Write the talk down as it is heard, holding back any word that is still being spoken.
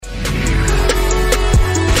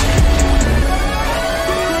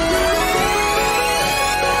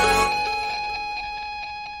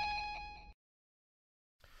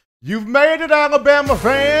You've made it, Alabama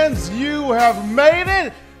fans. You have made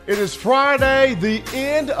it. It is Friday, the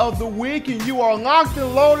end of the week, and you are locked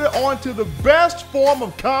and loaded onto the best form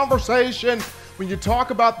of conversation when you talk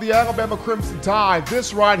about the Alabama Crimson Tide.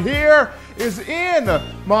 This right here is In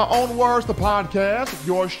My Own Words, the podcast with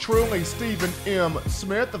yours truly, Stephen M.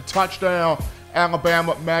 Smith of Touchdown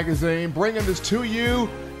Alabama Magazine, bringing this to you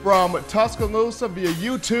from Tuscaloosa via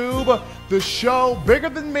YouTube. The show bigger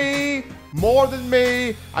than me, more than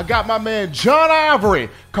me. I got my man John Ivory,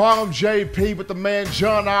 call him JP, but the man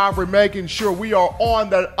John Ivory making sure we are on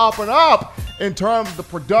that up and up in terms of the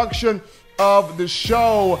production of the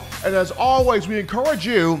show. And as always, we encourage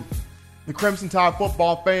you, the Crimson Tide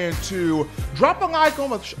football fan, to drop a like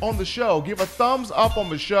on the show, give a thumbs up on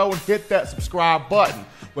the show, and hit that subscribe button.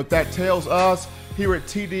 What that tells us here at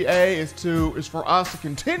TDA is for us to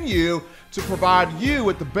continue to provide you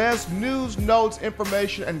with the best news, notes,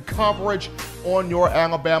 information, and coverage on your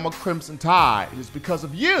Alabama Crimson Tide. It is because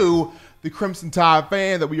of you, the Crimson Tide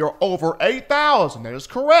fan, that we are over 8,000. That is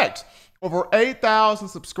correct. Over 8,000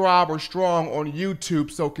 subscribers strong on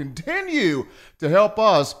YouTube. So continue to help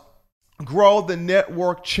us grow the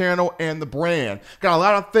network, channel, and the brand. Got a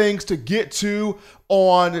lot of things to get to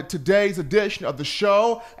on today's edition of the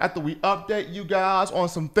show. After we update you guys on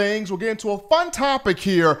some things, we'll get into a fun topic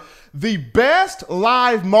here. The best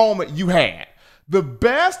live moment you had. The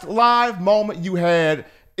best live moment you had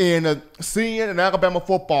in seeing an Alabama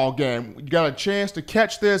football game. You got a chance to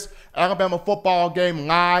catch this Alabama football game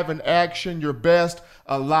live in action, your best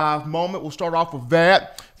live moment. We'll start off with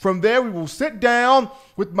that. From there, we will sit down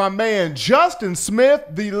with my man Justin Smith,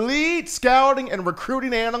 the lead scouting and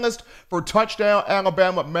recruiting analyst for Touchdown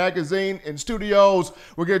Alabama Magazine in studios.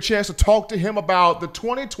 We'll get a chance to talk to him about the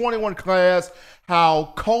 2021 class,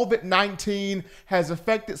 how COVID-19 has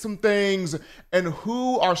affected some things, and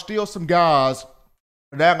who are still some guys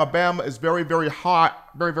that Alabama is very, very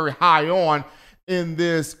high on in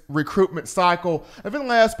this recruitment cycle. And then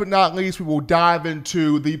last but not least, we will dive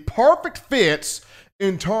into the perfect fits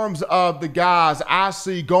in terms of the guys I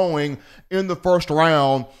see going in the first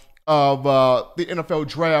round of the NFL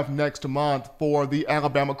draft next month for the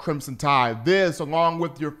Alabama Crimson Tide. This, along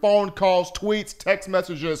with your phone calls, tweets, text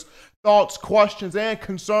messages, thoughts, questions, and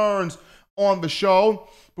concerns on the show.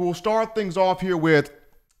 But we'll start things off here with,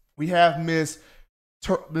 we have Miss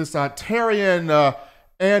Terrian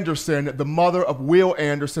Anderson, the mother of Will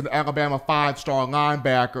Anderson, Alabama five-star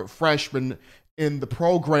linebacker, freshman in the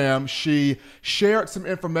program. She shared some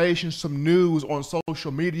information, some news on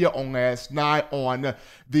social media on last night on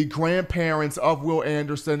the grandparents of Will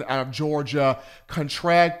Anderson out of Georgia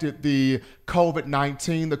contracted the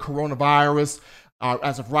COVID-19, the coronavirus.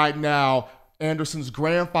 As of right now, Anderson's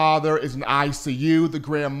grandfather is in ICU. The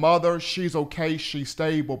grandmother, she's okay, she's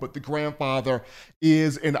stable, but the grandfather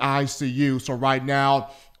is in ICU. So right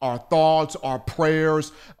now, our thoughts, our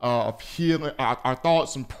prayers of healing, our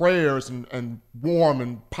thoughts and prayers and warm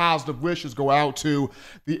and positive wishes go out to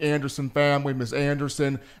the Anderson family, Miss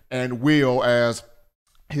Anderson and Will, as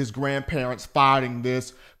his grandparents fighting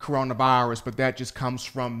this coronavirus, but that just comes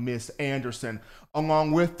from Miss Anderson.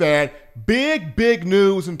 Along with that, big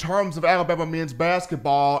news in terms of Alabama men's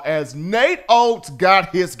basketball, as Nate Oates got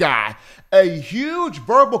his guy. A huge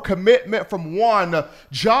verbal commitment from one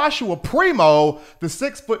Joshua Primo, the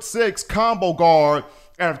 6'6" combo guard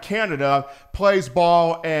out of Canada, plays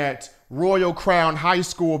ball at Royal Crown High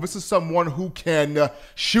School. This is someone who can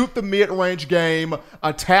shoot the mid-range game,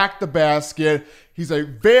 attack the basket. He's a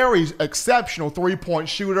very exceptional three-point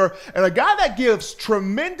shooter and a guy that gives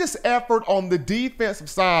tremendous effort on the defensive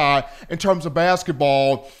side in terms of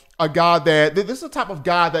basketball. A guy this is the type of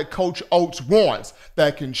guy that Coach Oates wants,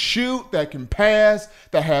 that can shoot, that can pass,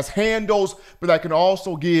 that has handles, but that can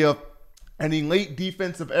also give an elite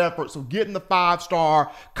defensive effort. So getting the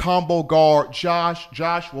five-star combo guard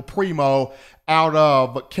Joshua Primo out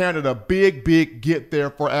of Canada, big get there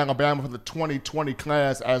for Alabama for the 2020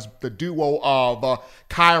 class, as the duo of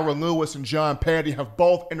Kyra Lewis and John Petty have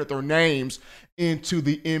both entered their names into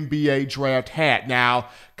the NBA draft hat. Now,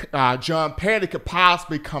 John Petty could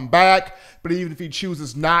possibly come back, but even if he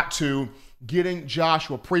chooses not to, getting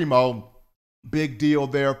Joshua Primo, big deal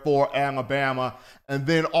there for Alabama. And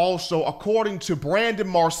then also, according to Brandon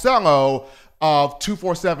Marcello of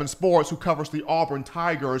 247 Sports, who covers the Auburn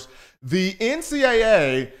Tigers, the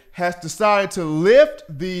NCAA has decided to lift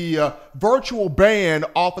the virtual ban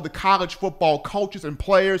off of the college football coaches and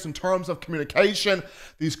players in terms of communication.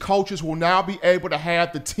 These coaches will now be able to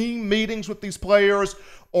have the team meetings with these players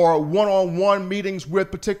or one-on-one meetings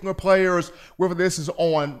with particular players, whether this is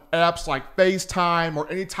on apps like FaceTime or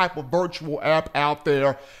any type of virtual app out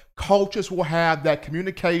there. coaches will have that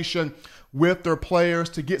communication with their players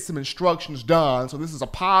to get some instructions done. So this is a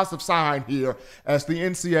positive sign here as the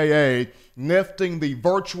NCAA lifting the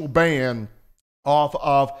virtual ban off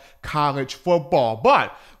of college football.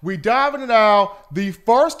 But we dive into now the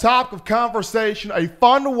first topic of conversation, a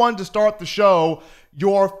fun one to start the show,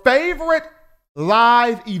 your favorite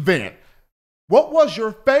live event. What was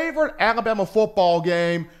your favorite Alabama football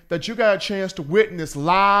game that you got a chance to witness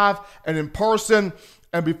live and in person?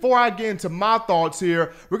 And before I get into my thoughts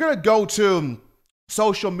here, we're going to go to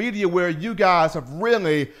social media where you guys have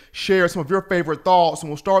really shared some of your favorite thoughts. And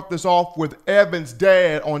we'll start this off with Evan's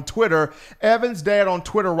dad on Twitter. Evan's dad on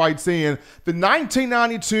Twitter writes in, the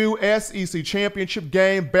 1992 SEC Championship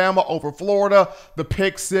game, Bama over Florida, the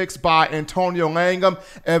pick six by Antonio Langham.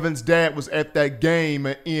 Evan's dad was at that game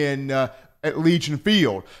at Legion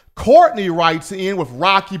Field. Courtney writes in with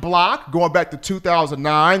Rocky Block, going back to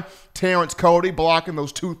 2009. Terrence Cody blocking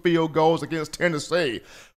those 2 field goals against Tennessee.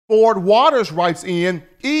 Ford Waters writes in,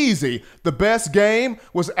 easy. The best game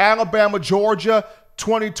was Alabama-Georgia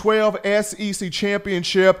 2012 SEC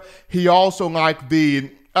Championship. He also liked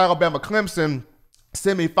the Alabama-Clemson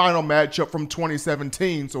semifinal matchup from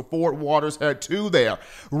 2017. So Ford Waters had 2 there.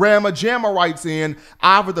 Rama Jamma writes in,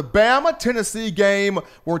 either the Bama-Tennessee game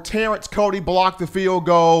where Terrence Cody blocked the field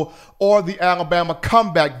goal or the Alabama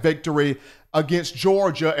comeback victory against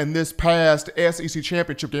Georgia in this past SEC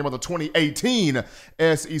championship game, or the 2018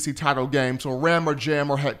 SEC title game. So Rammer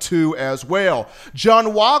Jammer had 2 as well.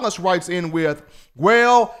 John Wallace writes in with,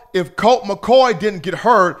 well, if Colt McCoy didn't get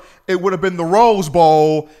hurt, it would have been the Rose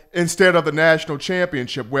Bowl instead of the national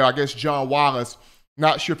championship. Well, I guess John Wallace,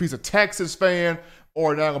 not sure if he's a Texas fan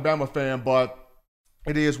or an Alabama fan, but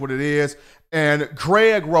it is what it is. And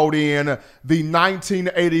Greg wrote in the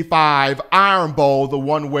 1985 Iron Bowl, the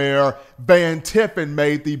one where Van Tiffin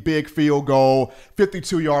made the big field goal,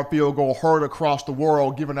 52-yard field goal, heard across the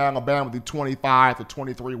world, giving Alabama the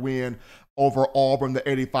 25-23 win over Auburn, the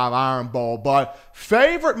 85 Iron Bowl. But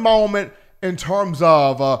favorite moment in terms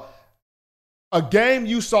of a game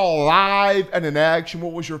you saw live and in action,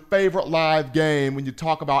 what was your favorite live game when you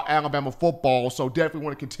talk about Alabama football? So definitely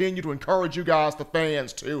want to continue to encourage you guys, the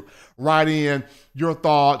fans, to write in your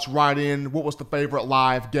thoughts, write in what was the favorite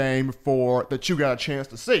live game that you got a chance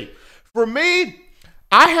to see. For me,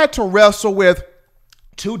 I had to wrestle with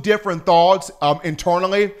 2 different thoughts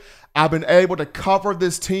internally. I've been able to cover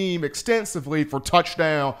this team extensively for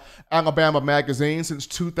Touchdown Alabama magazine since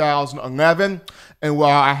 2011. And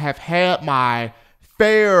while I have had my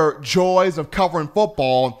fair joys of covering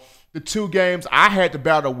football, the 2 games I had to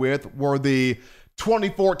battle with were the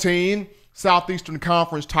 2014 Southeastern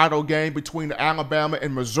Conference title game between Alabama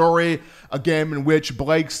and Missouri, a game in which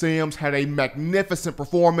Blake Sims had a magnificent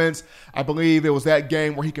performance. I believe it was that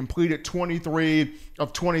game where he completed 23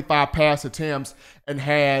 of 25 pass attempts and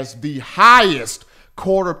has the highest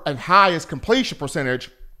completion percentage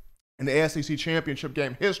in the SEC championship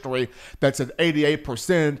game history. That's at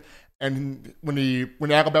 88%. And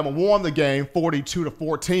when Alabama won the game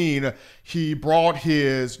 42-14, he brought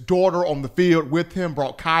his daughter on the field with him,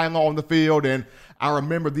 brought Kyla on the field. And I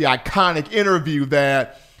remember the iconic interview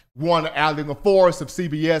that one Allie Forrest of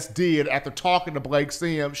CBS did after talking to Blake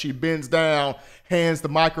Sims. She bends down, hands the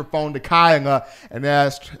microphone to Kyla, and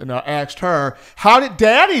asked her, how did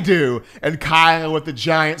Daddy do? And Kyla, with a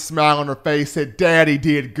giant smile on her face, said, Daddy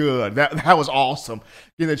did good. That was awesome,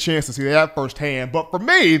 getting a chance to see that firsthand. But for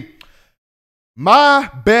me, my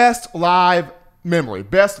best live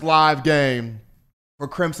game for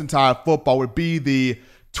Crimson Tide football would be the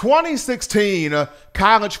 2016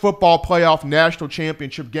 College Football Playoff National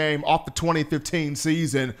Championship game off the 2015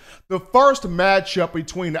 season, the first matchup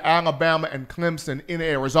between Alabama and Clemson in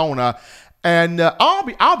Arizona. And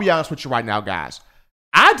I'll be honest with you right now, guys.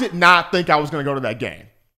 I did not think I was going to go to that game.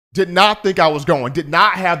 Did not think I was going. Did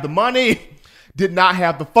not have the money. Did not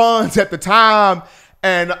have the funds at the time.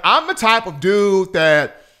 And I'm the type of dude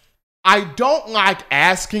that I don't like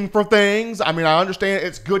asking for things. I mean, I understand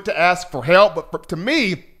it's good to ask for help, but to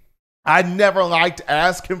me, I never liked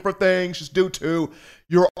asking for things just due to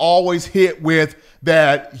you're always hit with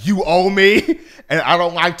that you owe me, and I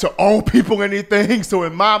don't like to owe people anything. So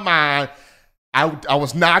in my mind, I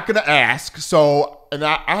was not going to ask. So, and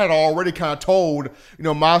I had already kind of told,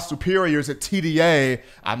 my superiors at TDA,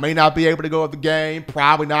 I may not be able to go to the game,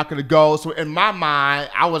 probably not going to go. So in my mind,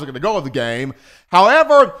 I wasn't going to go to the game.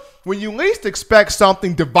 However, when you least expect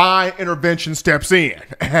something, divine intervention steps in.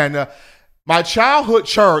 And my childhood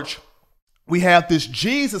church, we have this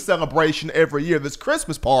Jesus celebration every year, this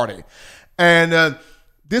Christmas party. And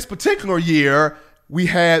this particular year, we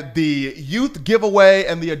had the youth giveaway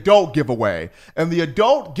and the adult giveaway. And the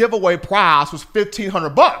adult giveaway prize was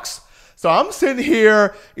 $1,500. So I'm sitting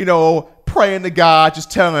here, praying to God, just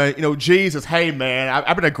telling, Jesus, hey, man,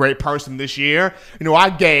 I've been a great person this year. I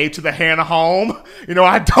gave to the Hannah Home.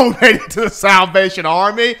 I donated to the Salvation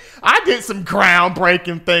Army. I did some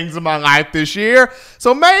groundbreaking things in my life this year.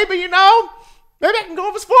 So maybe I can go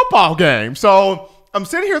to this football game. So I'm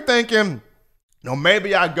sitting here thinking,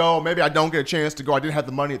 maybe I go, maybe I don't get a chance to go. I didn't have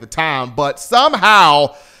the money at the time, but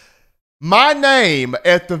somehow my name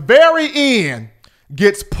at the very end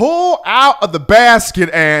gets pulled out of the basket,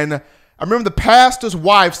 and I remember the pastor's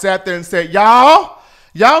wife sat there and said, y'all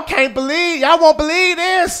won't believe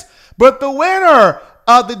this, but the winner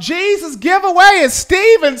of the Jesus giveaway is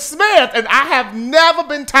Stephen Smith. And I have never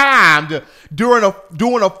been timed doing a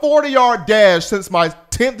 40-yard dash since my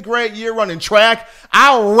 10th grade year running track.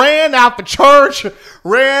 I ran out the church,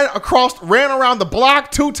 ran around the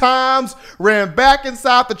block 2 times, ran back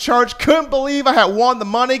inside the church, couldn't believe I had won the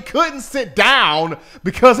money, couldn't sit down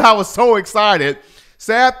because I was so excited.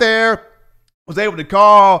 Sat there, was able to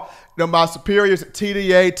call my superiors at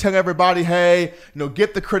TDA, tell everybody, hey,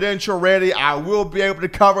 get the credential ready. I will be able to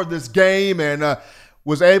cover this game, and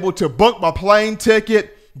was able to book my plane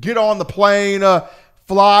ticket, get on the plane,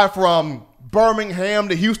 fly from Birmingham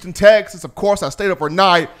to Houston, Texas. Of course, I stayed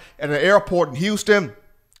overnight at an airport in Houston,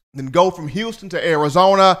 then go from Houston to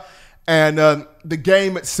Arizona, and the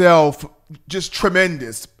game itself, just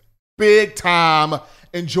tremendous, big time.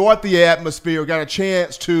 Enjoyed the atmosphere, got a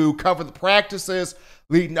chance to cover the practices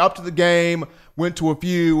leading up to the game, went to a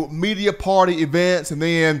few media party events, and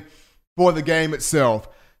then for the game itself,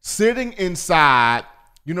 sitting inside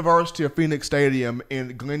University of Phoenix Stadium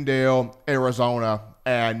in Glendale, Arizona,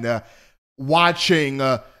 and watching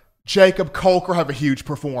Jacob Coker have a huge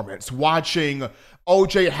performance, watching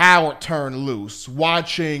O.J. Howard turn loose,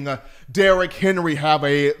 watching Derrick Henry have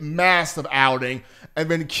a massive outing,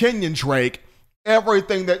 and then Kenyon Drake,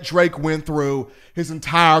 everything that Drake went through his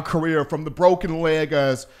entire career, from the broken leg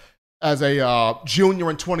as a junior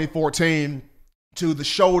in 2014 to the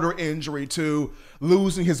shoulder injury to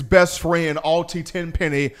losing his best friend, Alti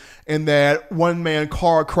Tenpenny, in that one-man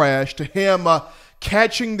car crash, to him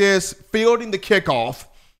catching this, fielding the kickoff,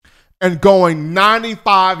 and going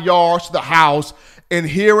 95 yards to the house and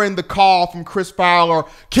hearing the call from Chris Fowler,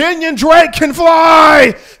 Kenyon Drake can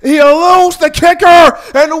fly! He'll lose the kicker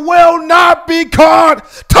and will not be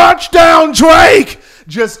caught! Touchdown, Drake!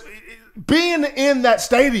 Just being in that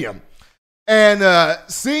stadium and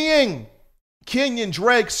seeing Kenyon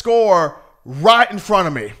Drake score right in front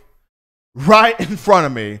of me.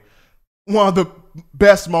 One of the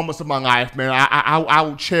best moments of my life, man. I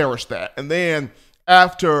will cherish that. And then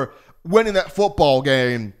after winning that football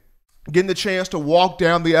game, getting the chance to walk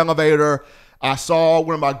down the elevator, I saw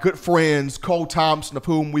one of my good friends, Cole Thompson, of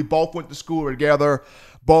whom we both went to school together,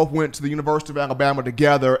 both went to the University of Alabama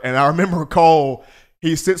together. And I remember Cole,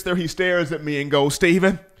 he sits there, he stares at me and goes,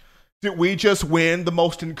 Steven, did we just win the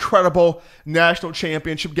most incredible national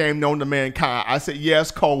championship game known to mankind? I said, yes,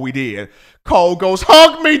 Cole, we did. Cole goes,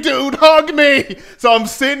 hug me, dude, hug me. So I'm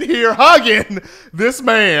sitting here hugging this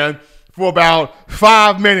man for about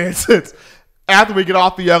 5 minutes. After we get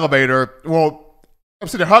off the elevator, I'm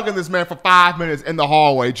sitting hugging this man for 5 minutes in the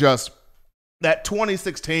hallway. Just that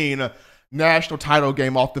 2016 national title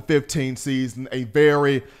game off the 15 season, a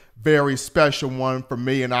very, very special one for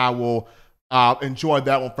me, and I will enjoy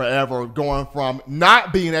that one forever, going from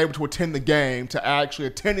not being able to attend the game to actually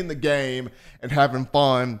attending the game and having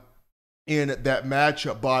fun in that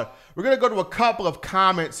matchup. But we're going to go to a couple of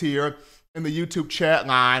comments here in the YouTube chat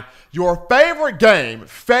line. Your favorite game,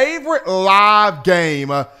 favorite live game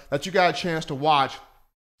that you got a chance to watch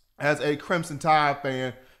as a Crimson Tide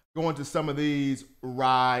fan. Going to some of these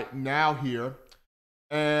right now here.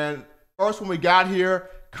 And first one we got here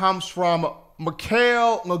comes from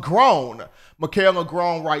Mikhail Legrone. Mikhail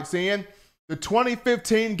Legrone writes in, the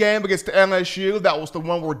 2015 game against the LSU, that was the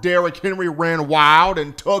one where Derrick Henry ran wild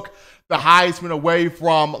and took the Heisman away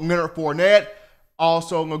from Leonard Fournette.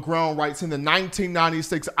 Also, Legrone writes in the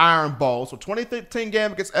 1996 Iron Bowl. So 2015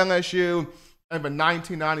 game against LSU and the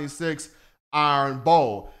 1996 Iron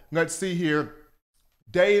Bowl. Let's see here.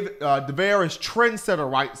 Devarius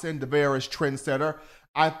Trendsetter writes in, Devarius Trendsetter,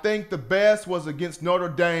 I think the best was against Notre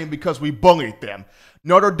Dame because we bullied them.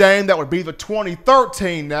 Notre Dame, that would be the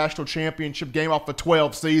 2013 national championship game off the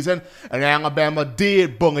 12 season, and Alabama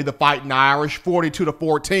did bully the Fighting Irish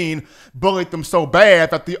 42-14, bullied them so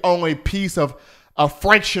bad that the only piece of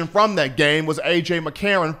friction from that game was A.J.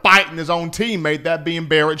 McCarron fighting his own teammate, that being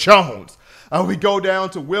Barrett Jones. We go down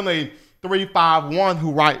to Willie 351,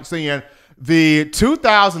 who writes in, The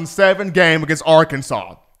 2007 game against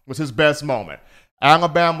Arkansas was his best moment.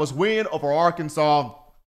 Alabama's win over Arkansas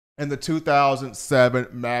in the 2007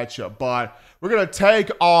 matchup. But we're going to take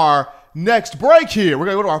our next break here. We're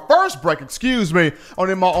going to go to our first break, on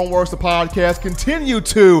In My Own Words, the podcast. Continue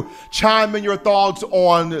to chime in your thoughts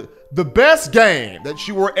on the best game that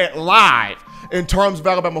you were at live in terms of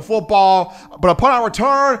Alabama football. But upon our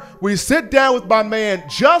return, we sit down with my man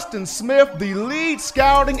Justin Smith, the lead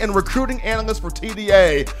scouting and recruiting analyst for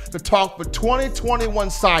TDA, to talk the 2021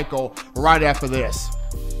 cycle right after this.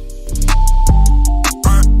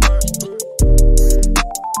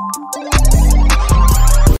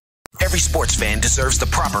 Every sports fan deserves the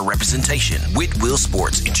proper representation. Whitwell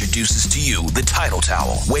Sports introduces to you the Title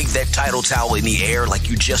Towel. Wave that Title Towel in the air like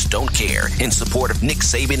you just don't care in support of Nick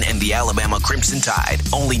Saban and the Alabama Crimson Tide.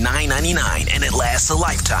 Only $9.99 and it lasts a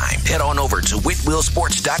lifetime. Head on over to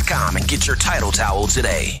whitwellsports.com and get your Title Towel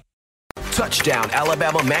today. Touchdown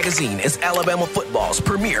Alabama Magazine is Alabama football's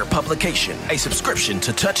premier publication. A subscription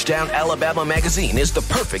to Touchdown Alabama Magazine is the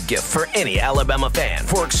perfect gift for any Alabama fan.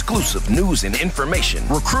 For exclusive news and information,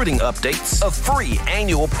 recruiting updates, a free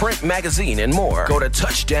annual print magazine, and more, go to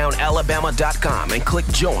touchdownalabama.com and click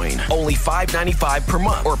join. Only $5.95 per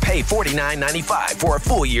month or pay $49.95 for a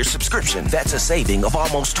full year subscription. That's a saving of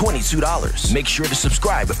almost $22. Make sure to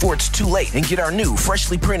subscribe before it's too late and get our new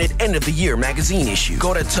freshly printed end of the year magazine issue.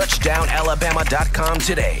 Go to touchdownalabama.com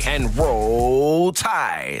today and roll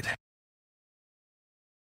Tide.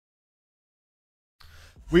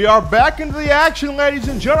 We are back into the action, ladies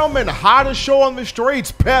and gentlemen. Hottest show on the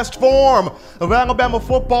streets, best form of Alabama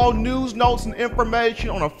football news, notes, and information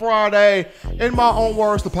on a Friday. In My Own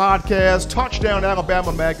Words, the podcast, Touchdown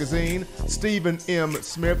Alabama Magazine, Stephen M.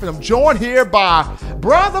 Smith. And I'm joined here by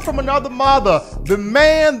brother from another mother, the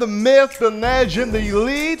man, the myth, the legend, the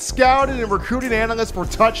lead scouting and recruiting analyst for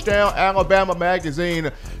Touchdown Alabama Magazine,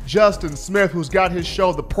 Justin Smith, who's got his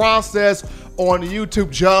show, The Process, on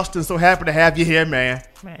YouTube. Justin, so happy to have you here, man.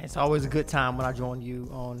 Man, it's always a good time when I join you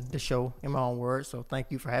on the show, In My Own Words, so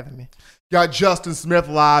thank you for having me. Got Justin Smith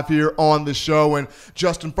live here on the show. And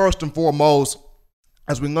Justin, first and foremost,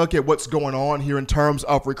 as we look at what's going on here in terms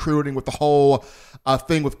of recruiting with the whole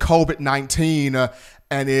thing with COVID-19,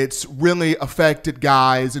 and it's really affected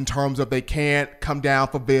guys in terms of they can't come down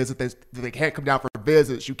for visits. They can't come down for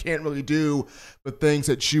visits. You can't really do the things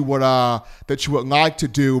that you would like to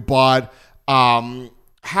do. But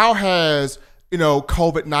how has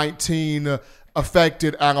COVID-19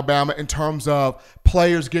 affected Alabama in terms of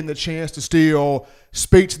players getting the chance to still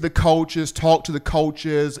speak to the coaches, talk to the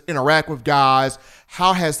coaches, interact with guys?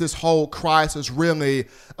 How has this whole crisis really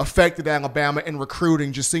affected Alabama in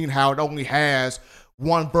recruiting, just seeing how it only has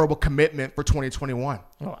one verbal commitment for 2021?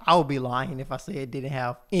 Well, I would be lying if I said it didn't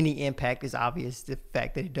have any impact. It's obvious the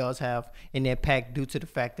fact that it does have an impact due to the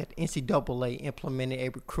fact that NCAA implemented a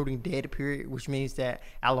recruiting dead period, which means that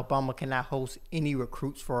Alabama cannot host any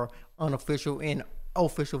recruits for unofficial and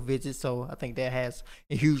official visits. So I think that has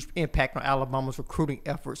a huge impact on Alabama's recruiting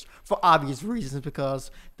efforts for obvious reasons,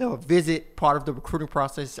 because the visit part of the recruiting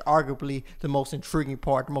process is arguably the most intriguing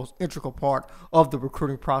part, the most integral part of the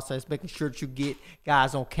recruiting process, making sure that you get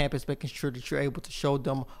guys on campus, making sure that you're able to show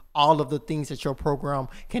them all of the things that your program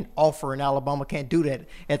can offer, and Alabama can't do that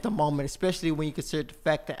at the moment, especially when you consider the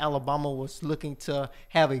fact that Alabama was looking to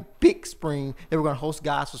have a big spring. They were going to host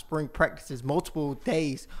guys for spring practices, multiple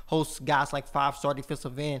days, host guys like five-star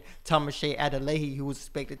defensive end Tamashe Adelaide, who was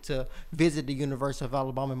expected to visit the University of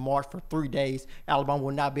Alabama in March for 3 days. Alabama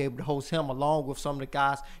will not be able to host him, along with some of the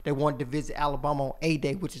guys that wanted to visit Alabama on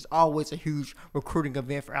A-Day, which is always a huge recruiting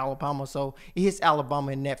event for Alabama. So it hits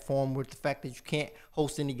Alabama in that form with the fact that you can't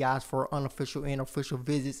host any guys for unofficial and official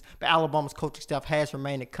visits. But Alabama's coaching staff has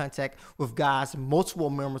remained in contact with guys, multiple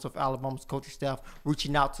members of Alabama's coaching staff,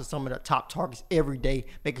 reaching out to some of the top targets every day,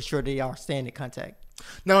 making sure they are staying in contact.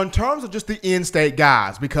 Now, in terms of just the in-state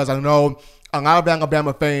guys, because I know a lot of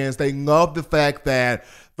Alabama fans, they love the fact that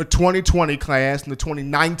the 2020 class and the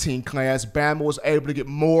 2019 class, Bama was able to get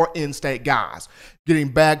more in-state guys, getting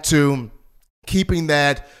back to keeping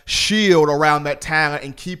that shield around that talent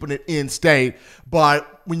and keeping it in-state.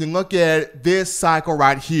 But when you look at this cycle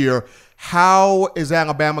right here, how is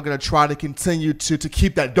Alabama going to try to continue to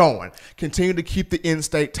keep that going, continue to keep the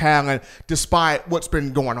in-state talent despite what's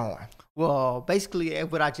been going on? Well, basically,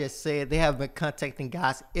 what I just said, they have been contacting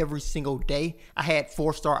guys every single day. I had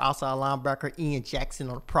 4-star outside linebacker Ian Jackson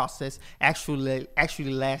on the process actually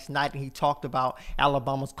last night, and he talked about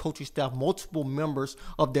Alabama's coaching staff, multiple members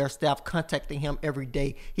of their staff contacting him every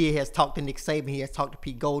day. He has talked to Nick Saban, he has talked to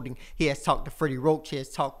Pete Golding, he has talked to Freddie Roach, he has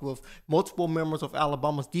talked with multiple members of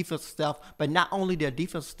Alabama's defensive staff, but not only their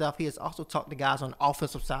defensive staff, he has also talked to guys on the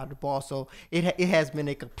offensive side of the ball. So it has been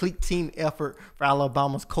a complete team effort for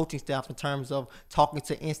Alabama's coaching staff in terms of talking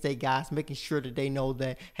to in-state guys, making sure that they know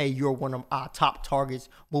that, hey, you're one of our top targets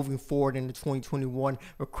moving forward in the 2021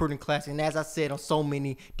 recruiting class. And as I said on so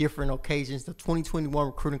many different occasions, the 2021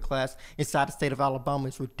 recruiting class inside the state of Alabama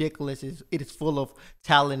is ridiculous. It is full of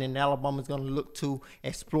talent, and Alabama is going to look to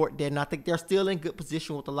exploit that. And I think they're still in good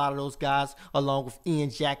position with a lot of those guys, along with Ian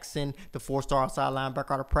Jackson, the 4-star outside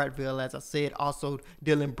linebacker out of Prattville, as I said, also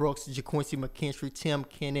Dylan Brooks, JaQuincy McKinstry, Tim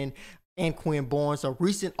Kennan, and Quinn Barnes. A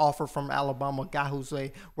recent offer from Alabama, a guy who's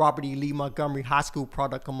a Robert E. Lee Montgomery high school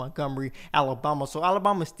product of Montgomery, Alabama. So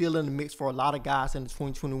Alabama is still in the mix for a lot of guys in the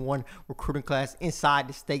 2021 recruiting class inside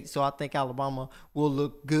the state. So I think Alabama will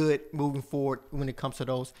look good moving forward when it comes to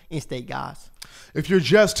those in-state guys. If you're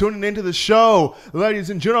just tuning into the show, ladies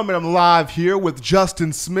and gentlemen, I'm live here with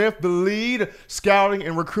Justin Smith, the lead scouting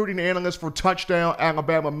and recruiting analyst for Touchdown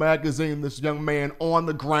Alabama Magazine. This young man on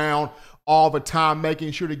the ground all the time,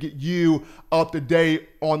 making sure to get you up to date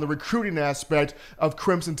on the recruiting aspect of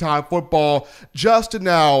Crimson Tide football. Justin,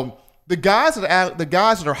 now the guys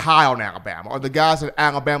that are high on Alabama, or the guys that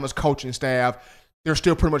Alabama's coaching staff, they're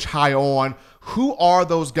still pretty much high on. Who are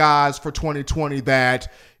those guys for 2020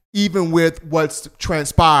 that, even with what's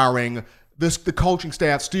transpiring, the coaching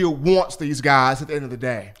staff still wants these guys at the end of the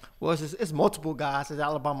day? Well, it's multiple guys, as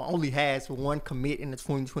Alabama only has one commit in the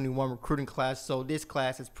 2021 recruiting class. So this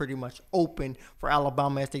class is pretty much open for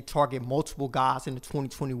Alabama as they target multiple guys in the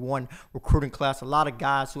 2021 recruiting class. A lot of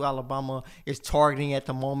guys who Alabama is targeting at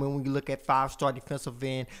the moment. When you look at 5-star defensive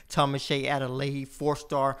end Thomas Shea Adelaide,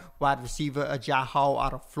 4-star wide receiver Ajay Hall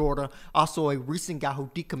out of Florida. Also a recent guy who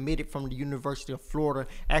decommitted from the University of Florida.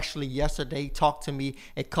 Actually, yesterday, he talked to me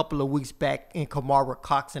a couple of weeks back in Kamara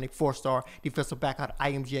Coxon, a 4-star defensive back out of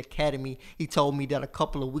IMG Academy. He told me that a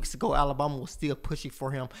couple of weeks ago, Alabama was still pushing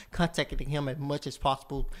for him, contacting him as much as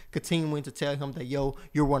possible, continuing to tell him that, yo,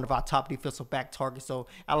 you're one of our top defensive back targets. So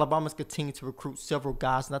Alabama's continuing to recruit several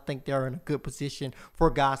guys, and I think they're in a good position for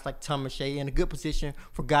guys like Thomas Shea, in a good position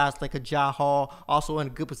for guys like Ajay Hall, also in a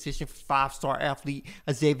good position for 5-star athlete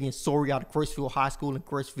Xavier Sori out of Graceville High School in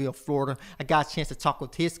Graceville, Florida. I got a chance to talk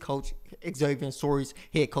with his coach, Xavier Sori's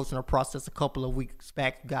head coach in the process a couple of weeks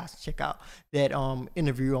back. You guys check out that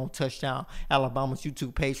interview on Touchdown Alabama's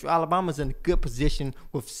YouTube page. Alabama's in a good position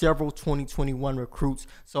with several 2021 recruits.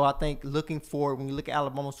 So I think looking forward, when you look at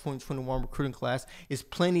Alabama's 2021 recruiting class, is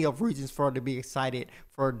plenty of reasons for her to be excited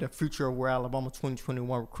for the future of where Alabama's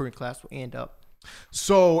 2021 recruiting class will end up.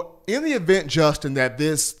 So in the event, Justin, that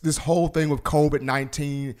this whole thing with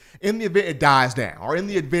COVID-19, in the event it dies down, or in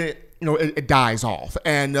the event it dies off,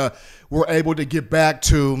 and we're able to get back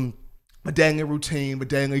to a daily routine, a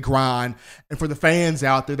daily grind, and for the fans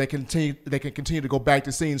out there, they can continue to go back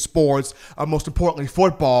to seeing sports, most importantly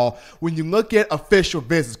football. When you look at official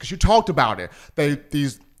visits, because you talked about it,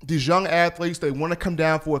 these young athletes, they want to come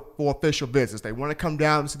down for official visits. They want to come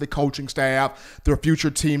down and see the coaching staff, their future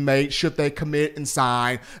teammates, should they commit and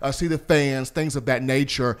sign, see the fans, things of that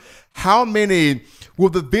nature. How many will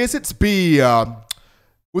the visits be?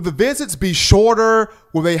 Will the visits be shorter?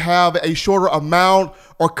 Will they have a shorter amount?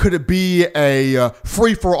 Or could it be a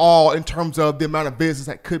free-for-all in terms of the amount of visits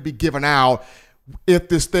that could be given out should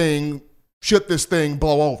this thing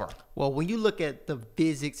blow over? Well, when you look at the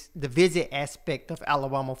visit aspect of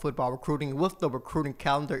Alabama football recruiting with the recruiting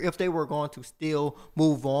calendar, if they were going to still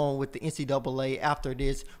move on with the NCAA after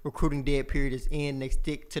this recruiting dead period is in, they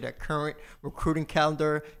stick to their current recruiting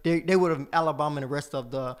calendar, they would have, Alabama and the rest of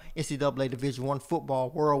the NCAA Division I football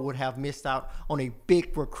world would have missed out on a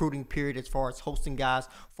big recruiting period as far as hosting guys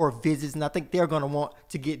for visits. And I think they're going to want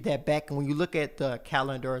to get that back. And when you look at the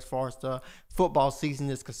calendar as far as the football season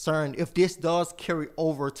is concerned, if this does carry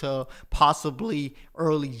over to possibly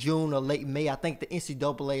early June or late May, I think the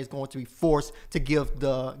NCAA is going to be forced to give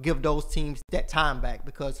those teams that time back,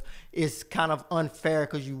 because it's kind of unfair,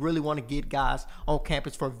 because you really want to get guys on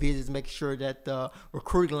campus for visits, make sure that the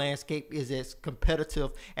recruiting landscape is as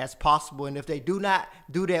competitive as possible. And if they do not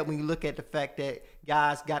do that, when you look at the fact that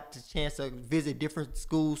guys got the chance to visit different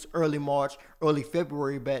schools early March, early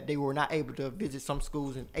February, but they were not able to visit some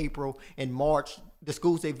schools in April and March the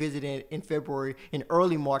schools they visited in February and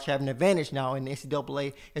early March have an advantage now. And the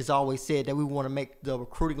NCAA has always said that we want to make the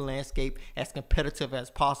recruiting landscape as competitive as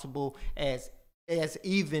possible, as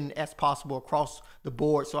even as possible across the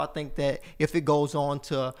board. So I think that if it goes on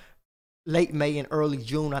to late May and early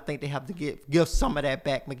June, I think they have to give some of that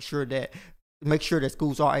back, make sure that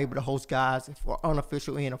schools are able to host guys for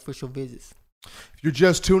unofficial and official visits. If you're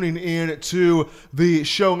just tuning in to the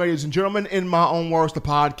show, ladies and gentlemen, In My Own Words, the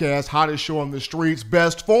podcast, hottest show on the streets,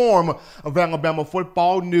 best form of Alabama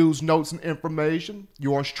football news, notes, and information.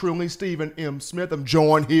 Yours truly, Stephen M. Smith. I'm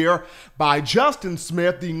joined here by Justin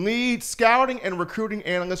Smith, the lead scouting and recruiting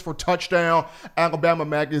analyst for Touchdown Alabama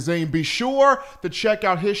magazine. Be sure to check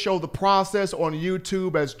out his show, The Process, on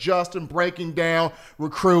YouTube as Justin breaking down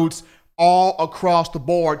recruits all across the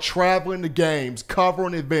board, traveling to games,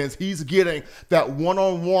 covering events. He's getting that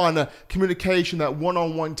one-on-one communication, that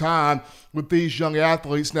one-on-one time with these young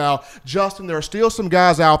athletes. Now, Justin, there are still some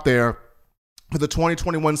guys out there for the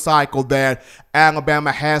 2021 cycle that Alabama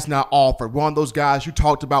has not offered. One of those guys you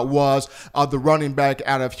talked about was the running back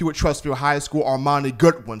out of Hewitt-Trussville High School, Armani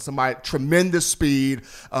Goodwin. Somebody tremendous speed,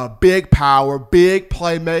 big power, big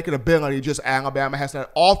playmaking ability. Just Alabama has not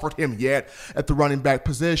offered him yet at the running back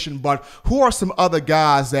position. But who are some other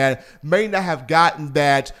guys that may not have gotten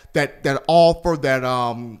that offer,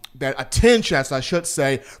 that attention, as I should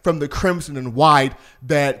say, from the Crimson and White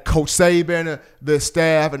that Coach Saban, the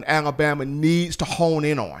staff, and Alabama needs to hone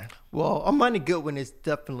in on? Well, Armani Goodwin is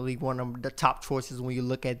definitely one of the top choices when you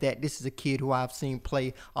look at that. This is a kid who I've seen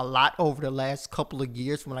play a lot over the last couple of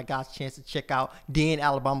years when I got a chance to check out then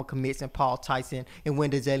Alabama commits and Paul Tyson and when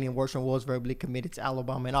Zalian Worsham was verbally committed to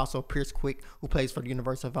Alabama, and also Pierce Quick, who plays for the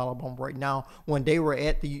University of Alabama right now. When they were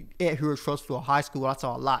at Hewitt-Trussville High School, I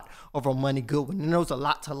saw a lot of Armani Goodwin, and there was a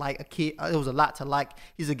lot to like. It was a lot to like.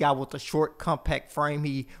 He's a guy with a short, compact frame.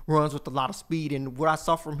 He runs with a lot of speed, and what I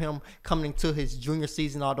saw from him coming into his junior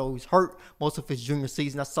season, although he's hurt most of his junior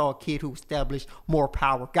season, I saw a kid who established more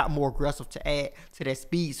power, got more aggressive to add to that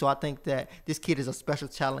speed. So I think that this kid is a special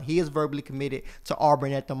talent. He is verbally committed to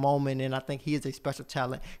Auburn at the moment, and I think he is a special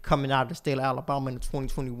talent coming out of the state of Alabama in the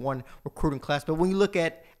 2021 recruiting class. But when you look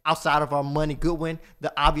at outside of Armani Goodwin,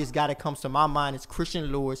 the obvious guy that comes to my mind is Christian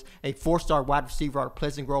Lewis, a 4-star wide receiver out of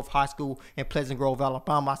Pleasant Grove High School in Pleasant Grove,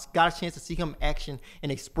 Alabama. I got a chance to see him in action in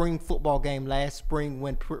a spring football game last spring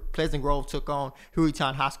when Pleasant Grove took on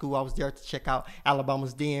Hueytown High School. I was there to check out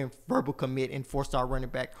Alabama's then verbal commit and 4-star running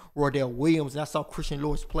back Roydell Williams, and I saw Christian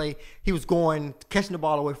Lewis play. He was catching the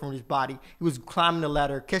ball away from his body. He was climbing the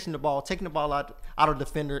ladder, catching the ball, taking the ball out of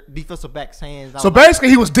defensive back's hands. So basically,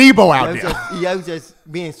 he was Debo out there. He was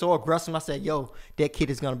just being so aggressive. I said, yo, that kid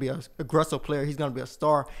is going to be an aggressive player. He's going to be a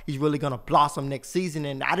star. He's really going to blossom next season.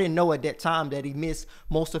 And I didn't know at that time that he missed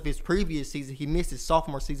most of his previous season. He missed his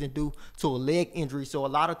sophomore season due to a leg injury. So a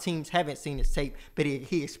lot of teams haven't seen his tape, but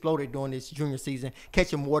he exploded during his junior season,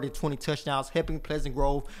 catching more than 20 touchdowns, helping Pleasant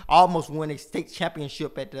Grove almost win a state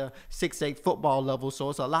championship at the 6A football level. So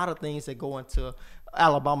it's a lot of things that go into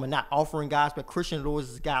Alabama not offering guys, but Christian Lewis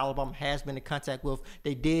is a guy Alabama has been in contact with.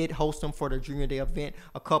 They did host him for the Junior Day event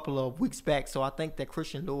a couple of weeks back, so I think that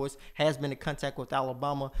Christian Lewis has been in contact with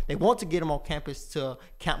Alabama. They want to get him on campus to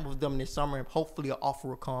camp with them this summer, and hopefully an offer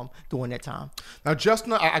will come during that time. Now,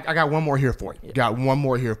 Justin, I got one more here for you.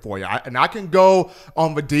 And I can go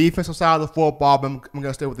on the defensive side of the football, but I'm going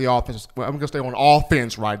to stay with the offense. I'm going to stay on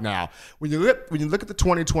offense right now. When you look at the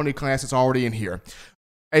 2020 class that's already in here,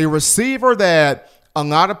 a receiver that a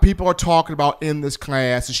lot of people are talking about in this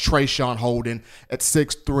class is Trayshawn Holden at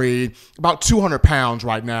 6'3", about 200 pounds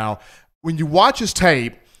right now. When you watch his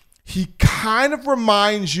tape, he kind of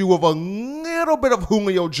reminds you of a little bit of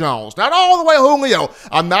Julio Jones. Not all the way Julio.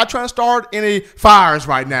 I'm not trying to start any fires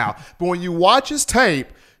right now. But when you watch his tape,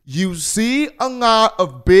 you see a lot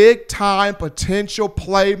of big-time potential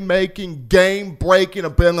playmaking, game-breaking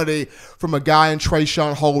ability from a guy in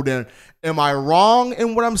Trayshawn Holden. Am I wrong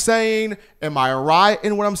in what I'm saying? Am I right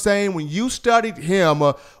in what I'm saying? When you studied him,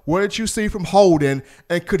 what did you see from Holden?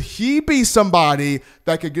 And could he be somebody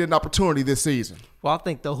that could get an opportunity this season? Well, I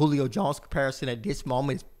think the Julio Jones comparison at this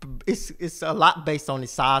moment it's a lot based on his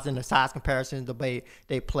size and the size comparisons the way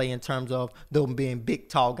they play in terms of them being big,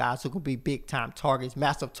 tall guys who could be big-time targets,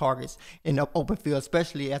 massive targets in the open field,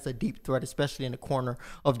 especially as a deep threat, especially in the corner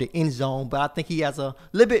of the end zone. But I think he has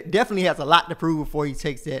definitely has a lot to prove before he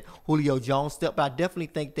takes that Julio Jones step. But I definitely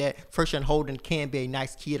think that Trayshawn Holden can be a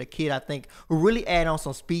nice kid, I think, who really add on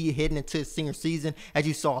some speed heading into his senior season. As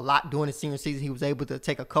you saw a lot during his senior season, he was able to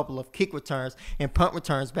take a couple of kick returns and punt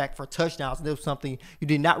returns back for touchdowns. And that was something you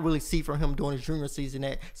did not really see from him during his junior season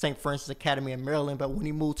at St. Francis Academy in Maryland. But when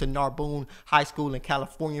he moved to Narbonne High School in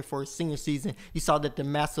California for his senior season, you saw that the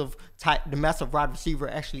massive wide receiver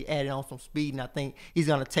actually added on some speed, and I think he's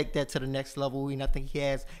going to take that to the next level. And I think he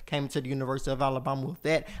has came to the University of Alabama with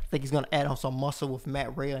that. I think he's going to add on some muscle with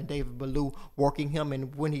Matt Ray and David Ballou working him,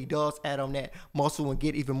 and when he does add on that muscle and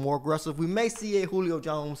get even more aggressive, we may see a Julio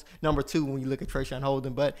Jones number 2 when you look at Trayshawn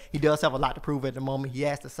Holden, but he does have a lot to prove at the moment. He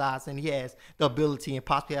has the size and he has the ability and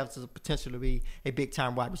possibly has the potential to be a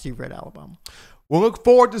big-time wide receiver at Alabama. We'll look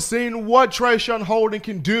forward to seeing what Trayshawn Holden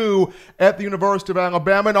can do at the University of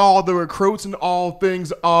Alabama and all the recruits and all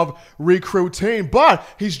things of recruiting. But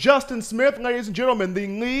he's Justin Smith, ladies and gentlemen, the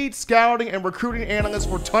lead scouting and recruiting analyst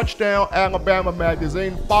for Touchdown Alabama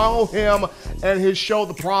magazine. Follow him and his show,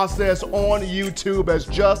 The Process, on YouTube as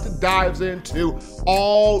Justin dives into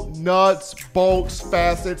all nuts, bolts,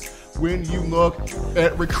 facets when you look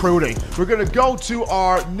at recruiting. We're going to go to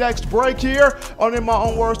our next break here on In My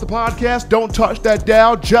Own Words, the podcast. Don't touch that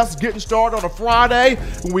dial. Just getting started on a Friday.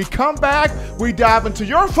 When we come back, we dive into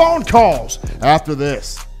your phone calls after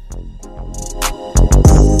this.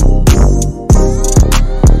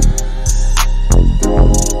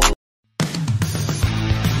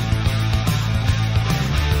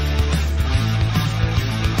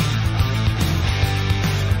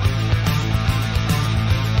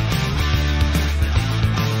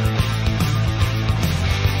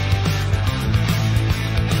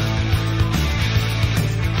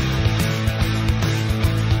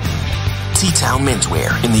 T-Town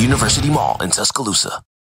Menswear in the University Mall in Tuscaloosa.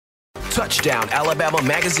 Touchdown Alabama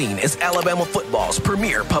magazine is Alabama football's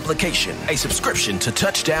premier publication. A subscription to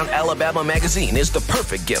Touchdown Alabama magazine is the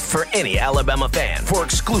perfect gift for any Alabama fan. For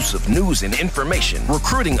exclusive news and information,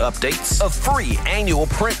 recruiting updates, a free annual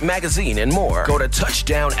print magazine, and more, go to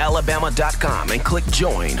touchdownalabama.com and click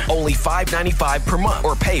join. Only $5.95 per month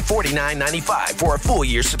or pay $49.95 for a full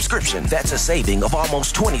year subscription. That's a saving of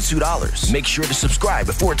almost $22. Make sure to subscribe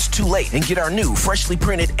before it's too late and get our new freshly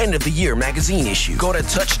printed end of the year magazine issue. Go to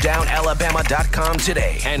touchdownalabama.com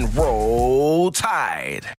today and roll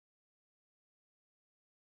Tide.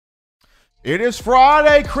 It is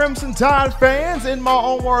Friday, Crimson Tide fans. In My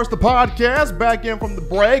Own Words, the podcast, back in from the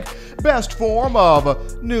break. Best form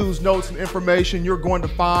of news, notes, and information you're going to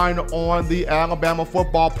find on the Alabama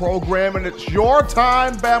football program. And it's your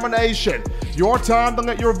time, Bama Nation. Your time to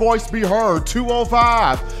let your voice be heard.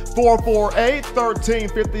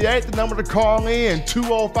 205-448-1358. The number to call in,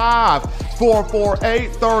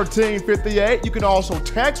 205-448-1358. You can also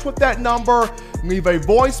text with that number. Leave a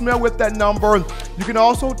voicemail with that number. You can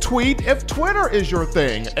also tweet if Twitter is your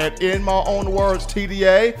thing at In My Own Words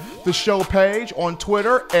TDA. The show page on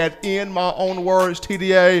Twitter at In My Own Words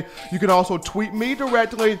TDA. You can also tweet me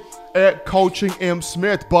directly at Coaching M.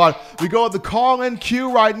 Smith. But we go to the call-in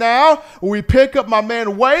queue right now. We pick up my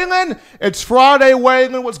man Waylon. It's Friday,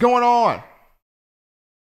 Waylon. What's going on?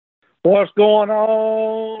 What's going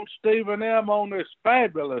on, Stephen M., on this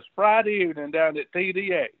fabulous Friday evening down at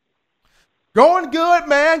TDA? Going good,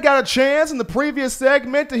 man. Got a chance in the previous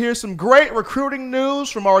segment to hear some great recruiting news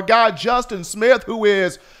from our guy Justin Smith, who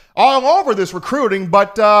is all over this recruiting.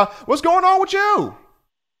 But what's going on with you?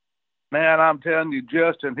 Man, I'm telling you,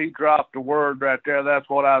 Justin, he dropped a word right there. That's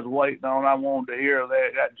what I was waiting on. I wanted to hear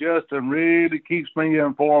that. Justin really keeps me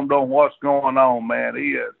informed on what's going on, man.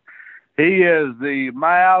 He is the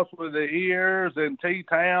mouse with the ears in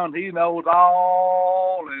T-Town. He knows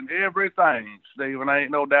all and everything, Stephen.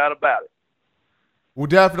 Ain't no doubt about it. We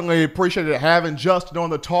definitely appreciate it having Justin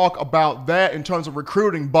on to talk about that in terms of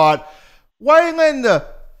recruiting. But, Waylon,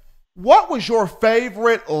 what was your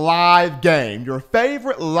favorite live game, your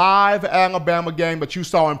favorite live Alabama game that you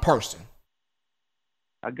saw in person?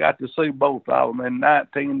 I got to see both of them in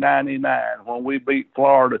 1999 when we beat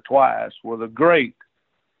Florida twice with the great,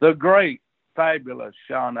 fabulous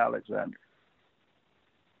Shaun Alexander.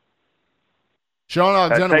 Shaun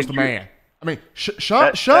Alexander was the man. I mean,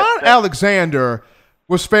 Shaun Alexander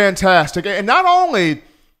was fantastic. And not only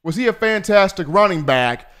was he a fantastic running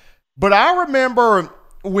back, but I remember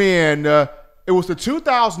when it was the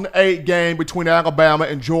 2008 game between Alabama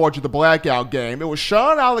and Georgia, the blackout game. It was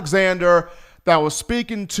Shaun Alexander that was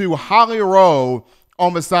speaking to Holly Rowe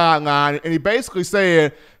on the sideline, and he basically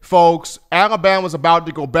said, folks, Alabama's about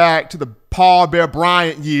to go back to the Paul Bear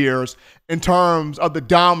Bryant years in terms of the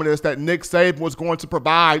dominance that Nick Saban was going to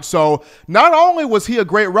provide. So not only was he a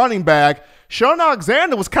great running back, Shaun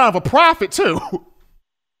Alexander was kind of a prophet too.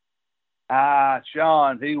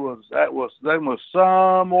 Sean, there was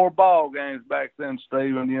some more ball games back then,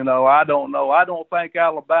 Stephen. You know. I don't know. I don't think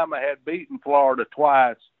Alabama had beaten Florida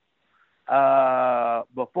twice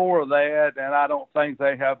before that, and I don't think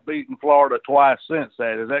they have beaten Florida twice since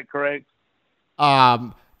that. Is that correct?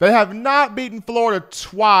 They have not beaten Florida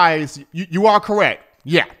twice. You are correct.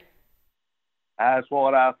 Yeah. That's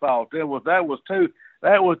what I thought. That was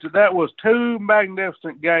two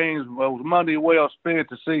magnificent games. It was money well spent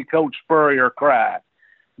to see Coach Spurrier cry.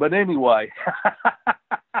 But anyway,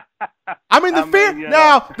 I mean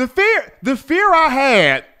the fear I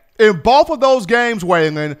had in both of those games,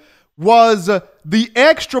 Waylon, was the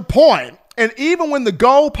extra point. And even when the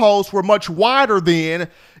goalposts were much wider then,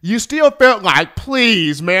 you still felt like,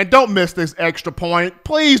 please, man, don't miss this extra point.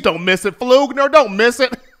 Please don't miss it, Flugner. Don't miss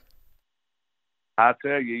it. I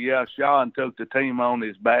tell you, yeah, Sean took the team on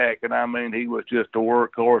his back, and I mean, he was just a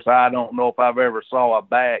workhorse. I don't know if I've ever saw a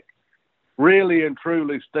back really and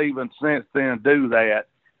truly, Stephen, since then do that.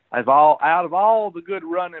 Out of all the good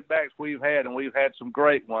running backs we've had, and we've had some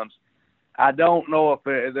great ones, I don't know if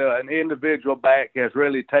an individual back has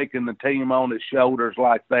really taken the team on his shoulders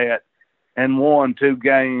like that and won 2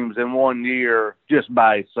 games in 1 year just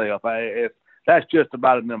by itself. That's just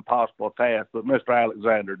about an impossible task, but Mr.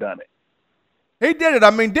 Alexander done it. He did it. I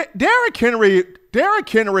mean, Derrick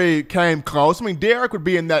Henry came close. I mean, Derrick would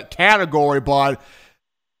be in that category, but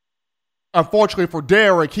unfortunately for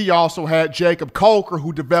Derrick, he also had Jacob Coker,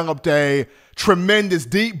 who developed a tremendous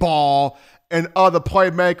deep ball and other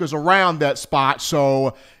playmakers around that spot.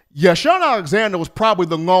 So, yeah, Shaun Alexander was probably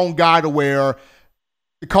the lone guy to where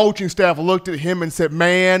the coaching staff looked at him and said,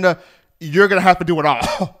 man, you're going to have to do it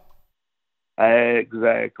all.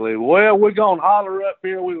 Exactly. Well, we're going to holler up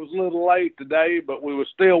here. We was a little late today, but we were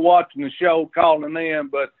still watching the show, calling in,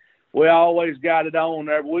 but we always got it on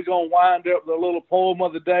there. But we're going to wind up with a little poem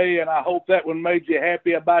of the day, and I hope that one made you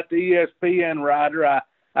happy about the ESPN writer.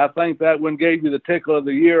 I think that one gave you the tickle of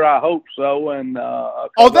the year. I hope so. And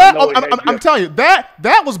I'm telling you,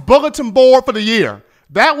 that was bulletin board for the year.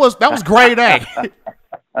 That was grade A.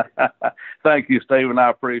 Thank you, Stephen. I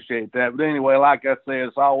appreciate that. But anyway, like I said,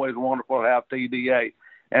 it's always wonderful to have TDA.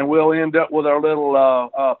 And we'll end up with our little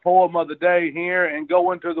poem of the day here and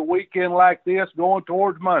go into the weekend like this, going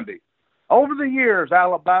towards Monday. Over the years,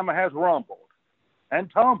 Alabama has rumbled and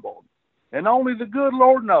tumbled, and only the good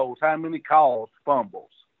Lord knows how many calls, fumbles.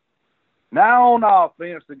 Now on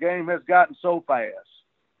offense, the game has gotten so fast,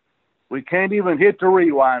 we can't even hit the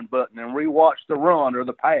rewind button and rewatch the run or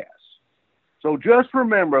the pass. So just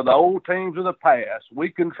remember the old teams of the past.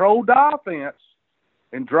 We controlled the offense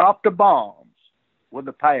and dropped the bombs with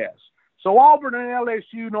the pass. So Auburn and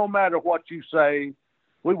LSU, no matter what you say,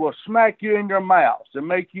 we will smack you in your mouths and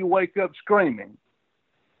make you wake up screaming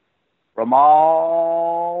from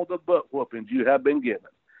all the butt whoopings you have been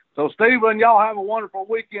given. So, Stephen, y'all have a wonderful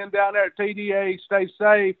weekend down there at TDA. Stay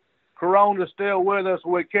safe. Corona's still with us.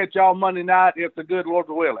 We'll catch y'all Monday night if the good Lord's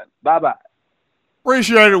willing. Bye-bye.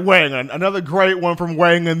 Appreciate it, Waylon. Another great one from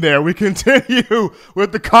Waylon there. We continue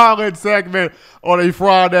with the college segment on a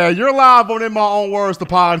Friday. You're live on In My Own Words, the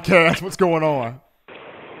podcast. What's going on?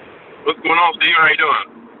 What's going on, Steve? How you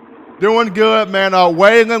doing? Doing good, man.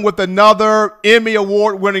 Waylon with another Emmy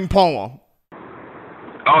Award-winning poem.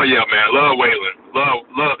 Oh, yeah, man. Love Waylon.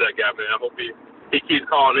 Love that guy, man. I hope he keeps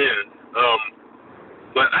calling in.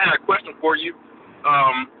 But I had a question for you.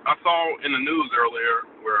 I saw in the news earlier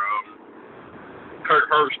where Kurt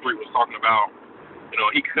Herbstreit was talking about,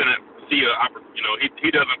 he couldn't see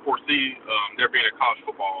he doesn't foresee there being a college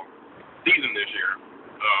football season this year.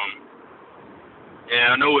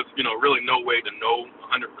 And I know it's, really no way to know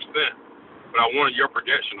 100%, but I wanted your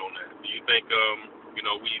projection on that. Do you think,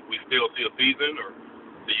 we still see a season, or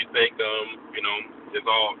do you think,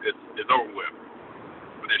 it's over with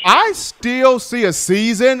for this year? I still see a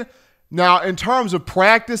season. Now, in terms of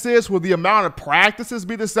practices, will the amount of practices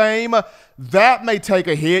be the same? That may take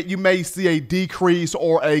a hit. You may see a decrease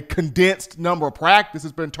or a condensed number of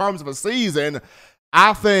practices. But in terms of a season,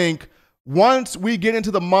 I think once we get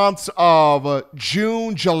into the months of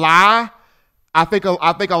June, July, I think a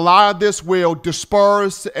lot of this will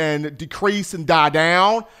disperse and decrease and die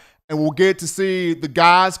down. And we'll get to see the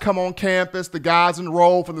guys come on campus, the guys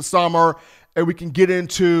enroll for the summer, and we can get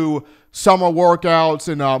into summer workouts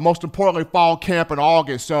and most importantly, fall camp in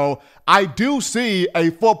August. So I do see a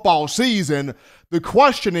football season. The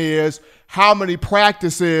question is, how many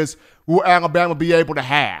practices will Alabama be able to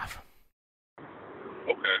have?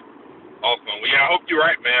 Okay. Awesome. Well, yeah, I hope you're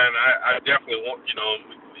right, man. I definitely want,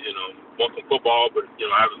 want some football, but,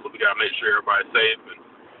 obviously we got to make sure everybody's safe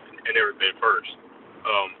and everything first.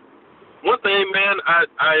 one thing, man, I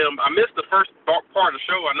missed the first part of the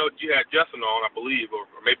show. I know you had Justin on, I believe, or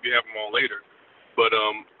maybe you have him on later. But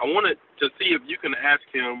I wanted to see if you can ask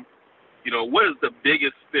him, what is the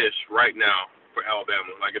biggest fish right now for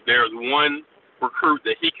Alabama? Like, if there's one recruit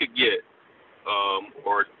that he could get,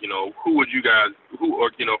 or who would you guys,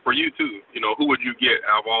 for you too, who would you get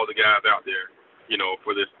out of all the guys out there,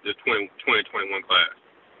 for this 2021 class?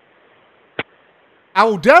 I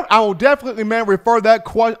will definitely, man, refer that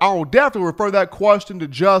question to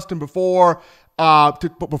Justin before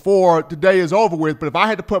today is over with. But if I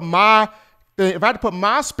had to put my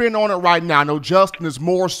spin on it right now, I know Justin is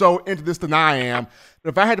more so into this than I am.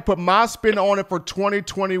 But if I had to put my spin on it for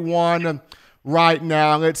 2021 right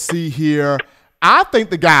now, let's see here. I think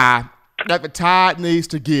the guy that the Tide needs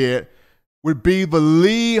to get would be the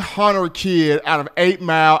Lee Hunter kid out of 8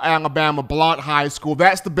 Mile, Alabama, Blount High School.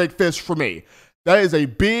 That's the big fish for me. That is a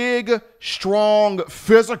big, strong,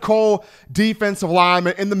 physical defensive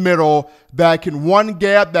lineman in the middle that can one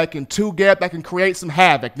gap, that can two gap, that can create some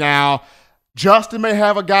havoc. Now, Justin may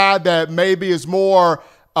have a guy that maybe is more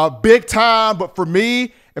big time, but for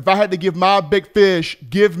me, if I had to give my big fish,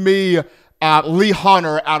 give me Lee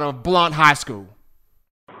Hunter out of Blount High School.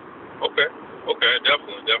 Okay,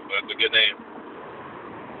 definitely. That's a good name.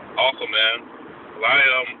 Awesome, man. Well,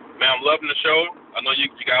 I'm loving the show. I know you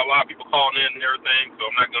got a lot of people calling in and everything, so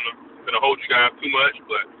I'm not gonna hold you guys too much,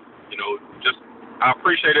 but I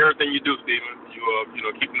appreciate everything you do, Stephen.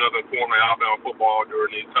 You keeping us informed on Alabama football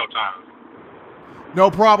during these tough times.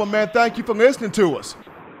 No problem, man. Thank you for listening to us.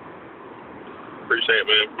 Appreciate it,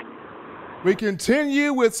 man. We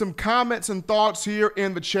continue with some comments and thoughts here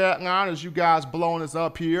in the chat line as you guys blowing us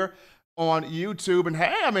up here on YouTube. And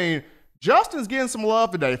hey, Justin's getting some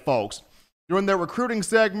love today, folks. During their recruiting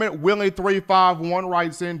segment, Willie351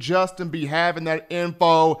 writes in, Justin be having that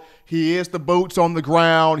info. He is the boots on the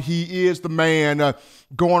ground. He is the man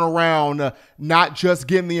going around, not just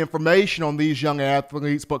getting the information on these young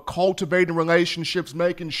athletes, but cultivating relationships,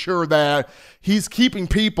 making sure that he's keeping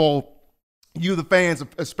people, you the fans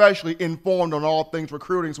especially, informed on all things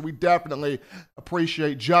recruiting. So we definitely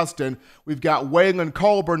appreciate Justin. We've got Waylon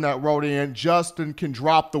Colburn that wrote in, Justin can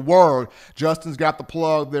drop the word. Justin's got the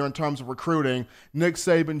plug there in terms of recruiting. Nick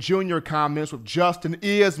Saban Jr. comments with, Justin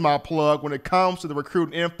is my plug when it comes to the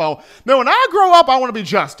recruiting info. Now, when I grow up, I want to be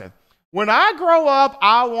Justin. When I grow up,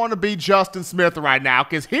 I want to be Justin Smith right now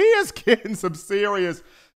because he is getting some serious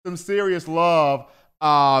love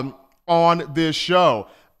on this show.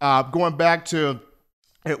 Going back to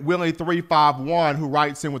Willie351, who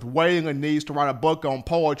writes in with, Waylon needs to write a book on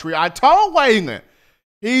poetry. I told Waylon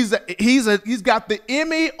he's got the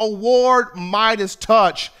Emmy Award Midas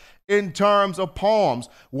touch in terms of poems.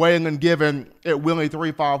 Waylon giving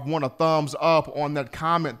Willie351 a thumbs up on that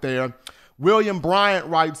comment there. William Bryant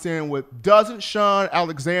writes in with, doesn't Sean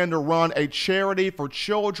Alexander run a charity for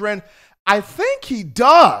children? I think he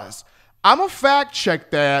does. I'm going to fact check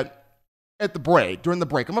that during the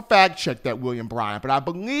break. I'm going to fact check that, William Bryant. But I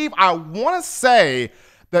want to say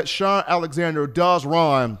that Sean Alexander does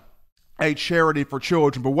run a charity for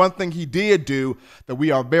children. But one thing he did do that we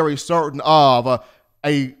are very certain of,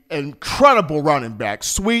 an incredible running back.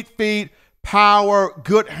 Sweet feet, power,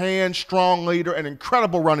 good hands, strong leader, an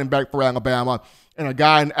incredible running back for Alabama, and a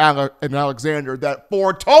guy in Alexander that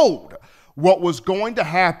foretold what was going to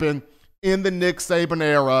happen in the Nick Saban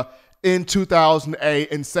era in 2008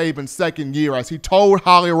 in Saban's second year, as he told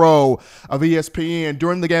Holly Rowe of ESPN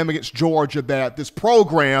during the game against Georgia that this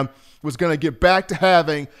program was going to get back to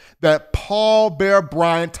having that Paul Bear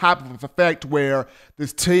Bryant type of effect where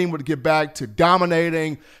this team would get back to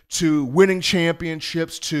dominating, to winning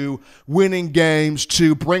championships, to winning games,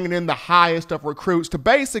 to bringing in the highest of recruits, to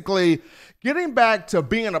basically getting back to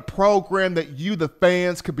being a program that you, the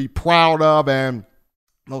fans, could be proud of. And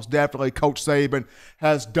most definitely, Coach Saban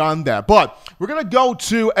has done that. But we're going to go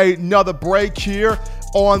to another break here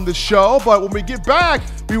on the show. But when we get back,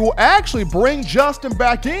 we will actually bring Justin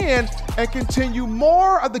back in and continue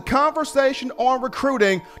more of the conversation on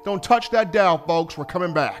recruiting. Don't touch that dial, folks. We're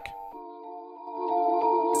coming back.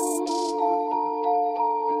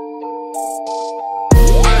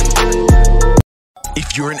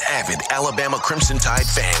 If you're an avid Alabama Crimson Tide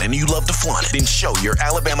fan and you love to flaunt it, then show your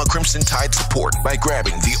Alabama Crimson Tide support by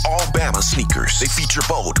grabbing the All-Bama sneakers. They feature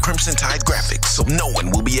bold Crimson Tide graphics, so no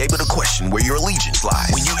one will be able to question where your allegiance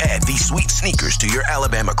lies. When you add these sweet sneakers to your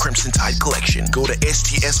Alabama Crimson Tide collection, go to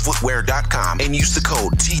STSfootwear.com and use the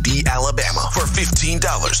code TDAlabama for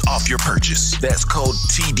 $15 off your purchase. That's code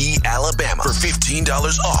TDAlabama for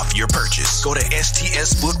 $15 off your purchase. Go to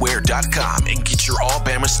STSfootwear.com and get your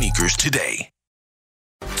All-Bama sneakers today.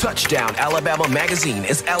 Touchdown Alabama Magazine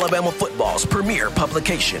is Alabama football's premier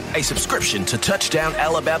publication. A subscription to Touchdown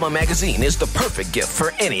Alabama Magazine is the perfect gift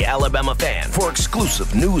for any Alabama fan. For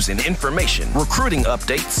exclusive news and information, recruiting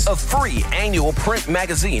updates, a free annual print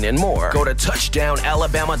magazine, and more, go to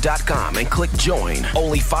touchdownalabama.com and click join.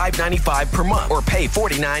 Only $5.95 per month or pay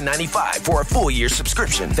 $49.95 for a full year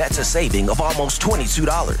subscription. That's a saving of almost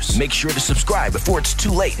 $22. Make sure to subscribe before it's too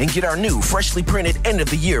late and get our new freshly printed end of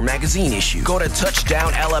the year magazine issue. Go to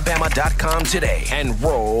touchdownalabama.com today and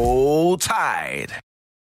roll Tide.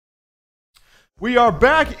 We are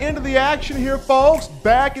back into the action here, folks.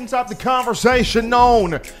 Back inside the conversation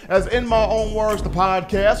known as In My Own Words, the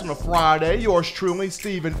podcast on a Friday. Yours truly,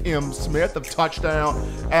 Stephen M. Smith of Touchdown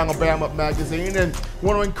Alabama Magazine. And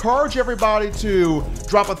want to encourage everybody to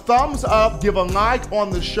drop a thumbs up, give a like on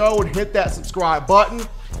the show, and hit that subscribe button.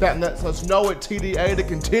 That lets us know at TDA to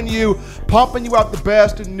continue pumping you out the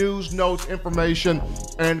best in news, notes, information,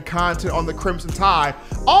 and content on the Crimson Tide.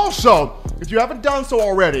 Also, if you haven't done so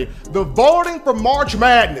already, the voting for March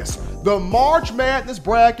Madness, the March Madness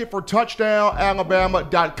bracket for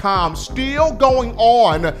touchdownalabama.com, still going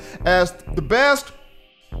on as the best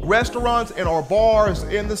restaurants and our bars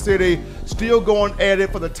in the city still going at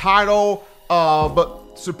it for the title of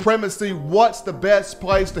supremacy. What's the best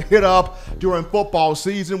place to hit up during football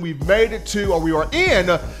season? We've made it to, or we are in,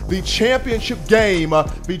 the championship game,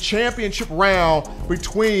 the championship round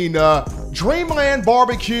between Dreamland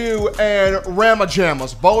Barbecue and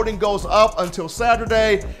Ramajamas. Voting goes up until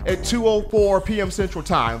Saturday at 2:04 p.m. Central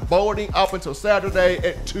Time. Voting up until Saturday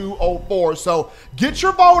at 2:04. So get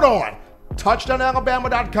your vote on.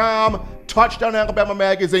 TouchdownAlabama.com, Touchdown Alabama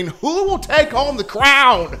Magazine. Who will take home the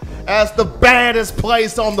crown as the baddest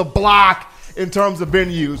place on the block in terms of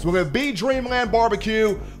venues? Will it be Dreamland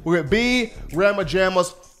Barbecue? Will it be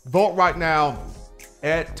Ramajamas? Vote right now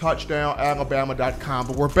at touchdownalabama.com.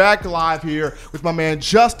 But we're back live here with my man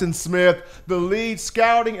Justin Smith, the lead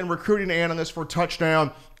scouting and recruiting analyst for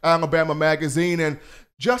Touchdown Alabama Magazine. And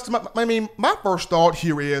Justin, my first thought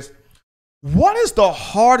here is, what is the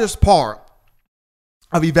hardest part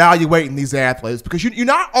of evaluating these athletes? Because you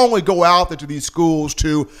not only go out there to these schools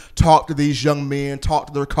to talk to these young men, talk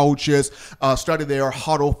to their coaches, study their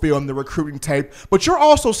huddle film, the recruiting tape, but you're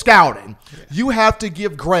also scouting. Yeah. You have to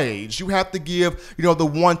give grades. You have to give, the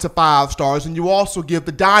 1 to 5 stars, and you also give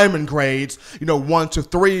the diamond grades, 1 to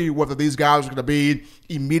 3, whether these guys are going to be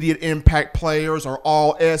immediate impact players or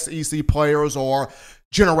all SEC players or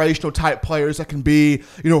generational type players that can be,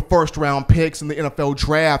 first round picks in the NFL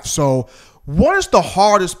draft. So what is the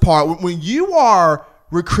hardest part when you are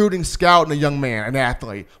recruiting, scouting a young man, an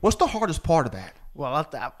athlete? What's the hardest part of that? Well,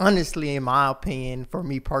 honestly, in my opinion, for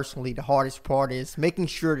me personally, the hardest part is making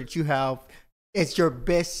sure that you have, it's your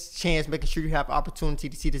best chance, making sure you have opportunity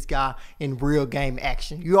to see this guy in real game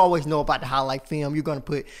action. You always know about the highlight film. You're going to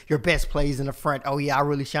put your best plays in the front. Oh, yeah, I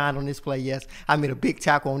really shined on this play. Yes, I made a big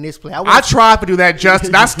tackle on this play. I tried to do that,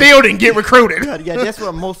 Justin. I still didn't get recruited. That's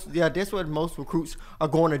what most recruits are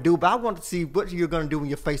going to do. But I want to see what you're going to do when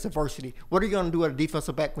you face adversity. What are you going to do as a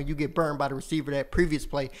defensive back when you get burned by the receiver that previous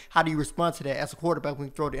play? How do you respond to that? As a quarterback, when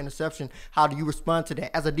you throw the interception, how do you respond to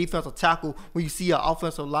that? As a defensive tackle, when you see an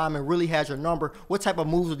offensive lineman really has your number, what type of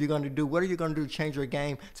moves are you going to do? What are you going to do to change your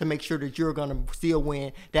game to make sure that you're going to still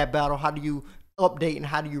win that battle? How do you update, and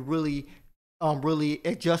how do you really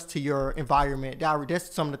adjust to your environment?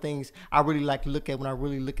 That's some of the things I really like to look at when I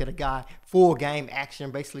really look at a guy. Full game action,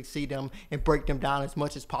 basically see them and break them down as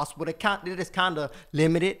much as possible. It is kind of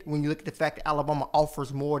limited when you look at the fact that Alabama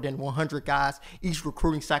offers more than 100 guys each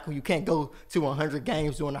recruiting cycle. You can't go to 100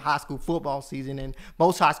 games during the high school football season, and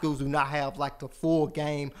most high schools do not have like the full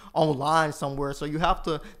game online somewhere. So you have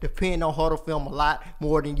to depend on huddle film a lot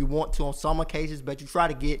more than you want to on some occasions, but you try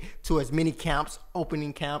to get to as many camps,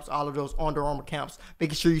 opening camps, all of those Under Armour camps,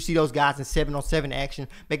 making sure you see those guys in 7-on-7 action,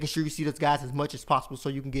 making sure you see those guys as much as possible so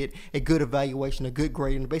you can get a good evaluation, a good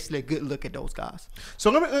grade, and basically a good look at those guys.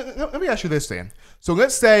 So let me ask you this then. So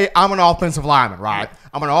let's say I'm an offensive lineman, right? Yeah.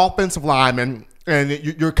 I'm an offensive lineman, and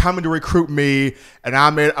you're coming to recruit me, and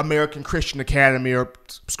I'm at American Christian Academy or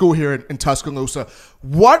school here in Tuscaloosa.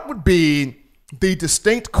 What would be the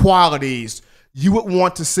distinct qualities you would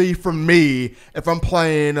want to see from me if I'm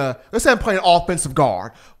playing, let's say I'm playing offensive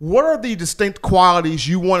guard? What are the distinct qualities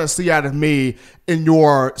you want to see out of me in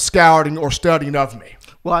your scouting or studying of me?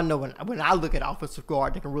 Well, I know when I look at offensive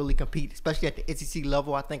guard, they can really compete, especially at the SEC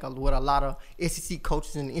level. I think what a lot of SEC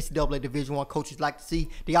coaches and NCAA Division I coaches like to see,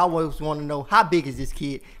 they always want to know, how big is this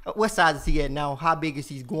kid? What size is he at now? How big is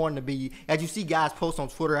he going to be? As you see guys post on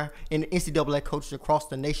Twitter and NCAA coaches across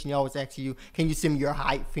the nation, they always ask you, can you send me your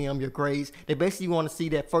height, film, your grades? They basically want to see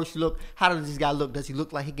that first look. How does this guy look? Does he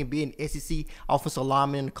look like he can be an SEC offensive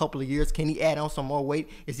lineman in a couple of years? Can he add on some more weight?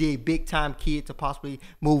 Is he a big-time kid to possibly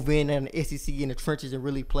move in the SEC in the trenches and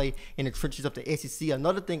really play in the trenches of the SEC?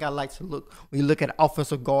 Another thing I like to look, when you look at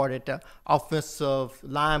offensive guard, at the offensive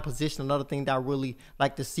line position, another thing that I really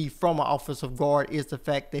like to see from an offensive guard is the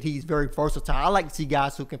fact that he's very versatile. I like to see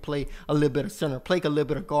guys who can play a little bit of center, play a little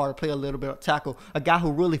bit of guard, play a little bit of tackle, a guy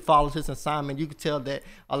who really follows his assignment. You can tell that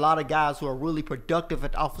a lot of guys who are really productive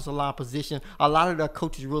at the offensive line position, a lot of their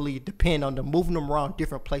coaches really depend on them, moving them around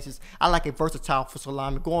different places. I like a versatile offensive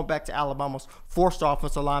lineman. Going back to Alabama's 4-star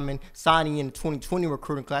offensive lineman signing in the 2020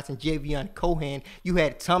 recruiting class in Javion Cohen, you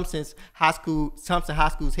had Thompson High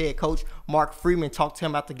School's head coach Mark Freeman talk to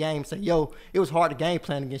him about the game, say, yo, it was hard to game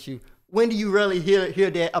plan against you. When do you really hear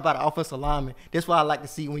that about an offensive lineman? That's what I like to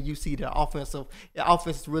see when you see the offense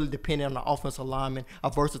is really dependent on the offensive lineman, a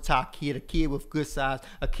versatile kid, a kid with good size,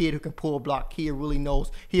 a kid who can pull a block, kid really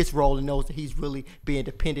knows his role and knows that he's really being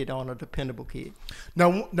dependent on, a dependable kid.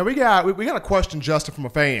 Now we got a question, Justin, from a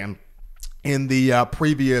fan in the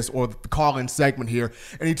previous or the call-in segment here,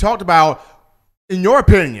 and he talked about, in your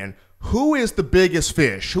opinion, who is the biggest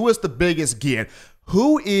fish? Who is the biggest get?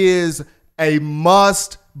 Who is a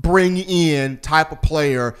must bring in type of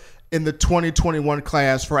player in the 2021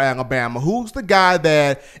 class for Alabama? Who's the guy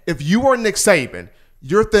that, if you are Nick Saban,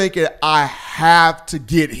 you're thinking, I have to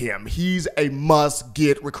get him? He's a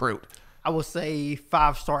must-get recruit. I would say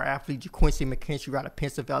 5-star athlete JaQuincy McKinstry out of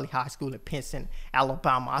Pinson Valley High School in Pinson,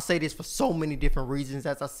 Alabama. I say this for so many different reasons.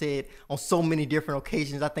 As I said, on so many different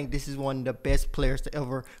occasions, I think this is one of the best players to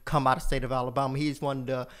ever come out of the state of Alabama. He is one of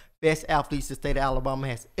the best athletes the state of Alabama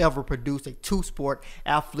has ever produced, a two-sport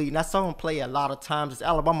athlete. And I saw him play a lot of times as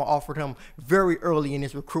Alabama offered him very early in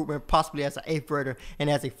his recruitment, possibly as an 8th grader and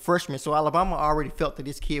as a freshman. So Alabama already felt that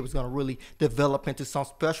this kid was going to really develop into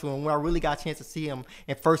something special. And when I really got a chance to see him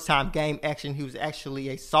in first-time game action, he was actually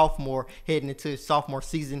a sophomore heading into his sophomore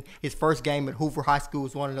season. His first game at Hoover High School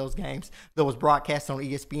was one of those games that was broadcast on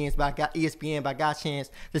ESPN. But I got a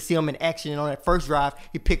chance to see him in action. And on that first drive,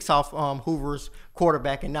 he picks off Hoover's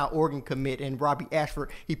quarterback and now Oregon commit and Robbie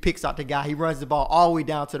Ashford. He picks out the guy. He runs the ball all the way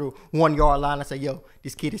down to the 1-yard line. I say, yo,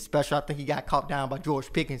 this kid is special. I think he got caught down by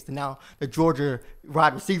George Pickens, to now the Georgia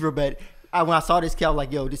wide receiver. But when I saw this kid, I was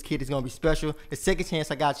like, yo, this kid is going to be special. The second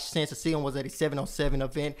chance I got a chance to see him was at a 7-on-7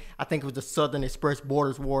 event. I think it was the Southern Express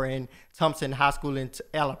Borders War in Thompson High School in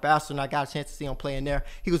Alabama, and I got a chance to see him playing there.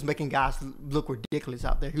 He was making guys look ridiculous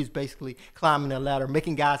out there. He was basically climbing the ladder,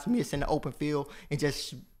 making guys miss in the open field, and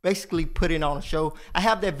just basically putting on a show. I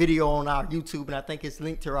have that video on our YouTube, and I think it's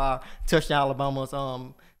linked to our Touchdown Alabama's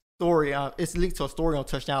story. It's linked to a story on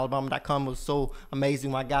touchdowналabama.com. It was so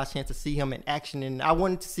amazing when I got a chance to see him in action, and I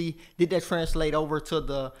wanted to see, did that translate over to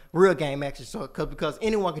the real game action? So because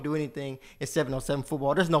anyone can do anything in 7-on-7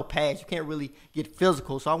 football. There's no pads. You can't really get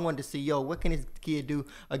physical. So I wanted to see, yo, what can this kid do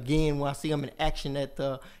again when I see him in action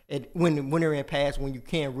when they're in pads, when you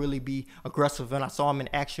can't really be aggressive. And I saw him in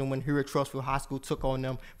action when here at Trussville High School took on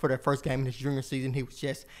them for their first game in his junior season. He was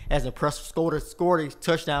just as impressive. Scored a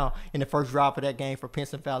touchdown in the first drive of that game for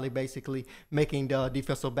Pinson Valley, basically making the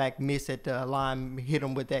defensive back miss at the line, hit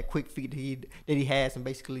him with that quick feet that he has, and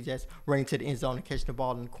basically just running to the end zone and catching the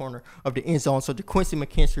ball in the corner of the end zone. So JaQuincy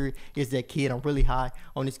McKinstry is that kid. I'm really high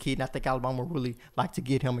on this kid, and I think Alabama would really like to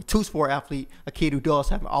get him. A two-sport athlete, a kid who does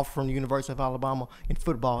have an offer from the University of Alabama in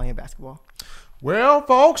football and basketball. Well,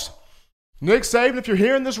 folks, Nick Saban, if you're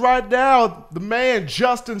hearing this right now, the man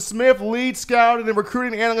Justin Smith, lead scouting and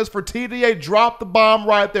recruiting analyst for TDA, dropped the bomb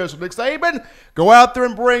right there. So Nick Saban, go out there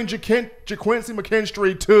and bring JaQuincy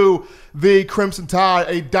McKinstry to the Crimson Tide,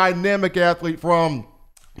 a dynamic athlete from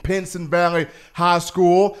Pinson Valley High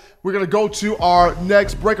School. We're going to go to our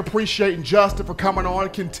next break. Appreciating Justin for coming on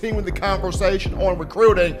and continuing the conversation on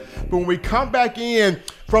recruiting. But when we come back in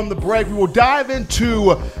from the break, we will dive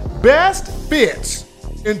into best fits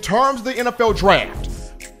in terms of the NFL draft.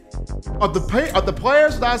 Of the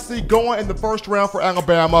players that I see going in the first round for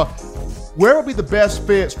Alabama, where will be the best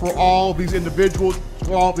fits for all these individuals?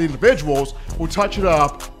 We'll touch it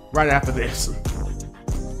up right after this.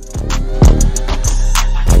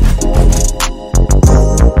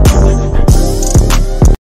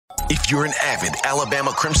 If you're an avid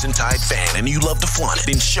Alabama Crimson Tide fan and you love to flaunt it,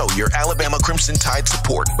 then show your Alabama Crimson Tide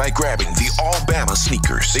support by grabbing the All-Bama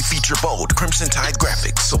sneakers. They feature bold Crimson Tide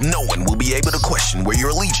graphics, so no one will be able to question where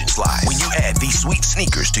your allegiance lies. When you add these sweet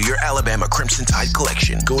sneakers to your Alabama Crimson Tide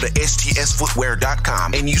collection, go to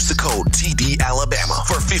STSfootwear.com and use the code TDAlabama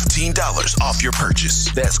for $15 off your purchase.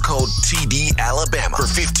 That's code TDAlabama for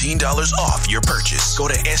 $15 off your purchase. Go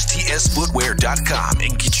to STSfootwear.com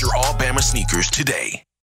and get your All-Bama sneakers today.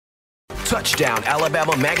 Touchdown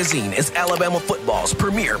Alabama Magazine is Alabama football's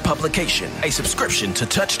premier publication. A subscription to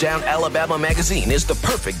Touchdown Alabama Magazine is the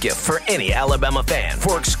perfect gift for any Alabama fan.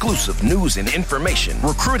 For exclusive news and information,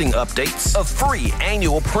 recruiting updates, a free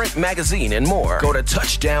annual print magazine, and more, go to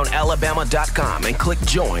touchdownalabama.com and click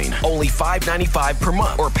join. Only $5.95 per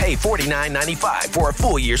month or pay $49.95 for a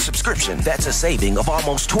full year subscription. That's a saving of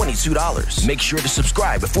almost $22. Make sure to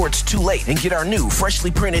subscribe before it's too late and get our new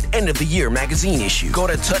freshly printed end of the year magazine issue. Go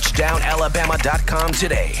to touchdownalabama.com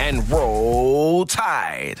today and roll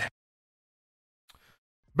Tide.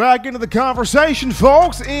 Back into the conversation,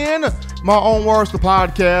 folks, in My Own Words, the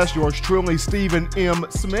podcast. Yours truly, Stephen M.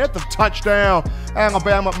 Smith of Touchdown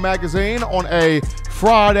Alabama Magazine on a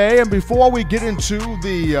Friday. And before we get into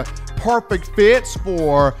the perfect fits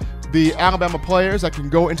for the Alabama players that can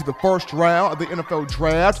go into the first round of the NFL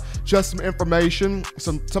draft, just some information,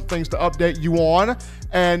 some things to update you on.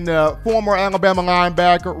 And former Alabama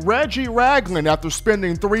linebacker Reggie Ragland, after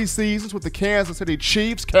spending 3 seasons with the Kansas City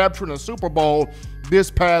Chiefs, capturing a Super Bowl this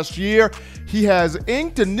past year, he has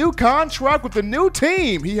inked a new contract with a new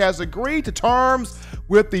team. He has agreed to terms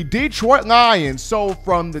with the Detroit Lions. So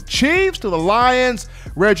from the Chiefs to the Lions,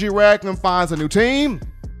 Reggie Ragland finds a new team.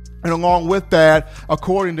 And along with that,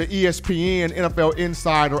 according to ESPN NFL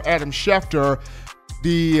insider Adam Schefter,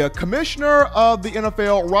 the commissioner of the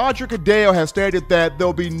NFL, Roger Goodell, has stated that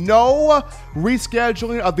there'll be no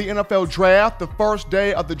rescheduling of the NFL draft. The first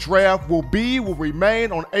day of the draft will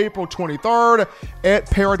remain on April 23rd at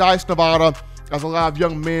Paradise, Nevada, as a lot of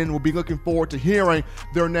young men will be looking forward to hearing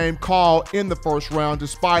their name called in the first round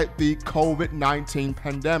despite the COVID-19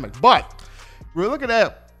 pandemic. But we're looking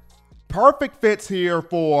at perfect fits here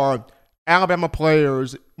for Alabama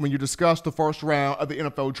players when you discuss the first round of the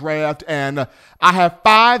NFL draft. And I have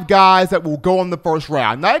 5 guys that will go in the first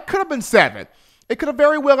round. Now, it could have been 7. It could have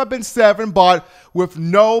very well have been 7, but with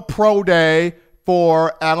no pro day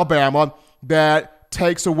for Alabama, that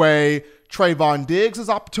takes away Trayvon Diggs'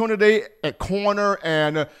 opportunity at corner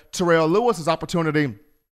and Terrell Lewis' opportunity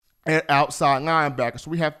at outside linebacker.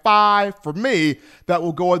 So we have 5 for me that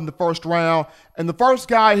will go in the first round. And the first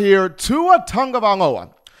guy here, Tua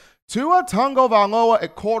Tagovailoa. Tua Tagovailoa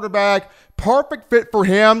at quarterback, perfect fit for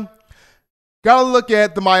him. Got to look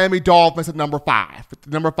at the Miami Dolphins at number 5, the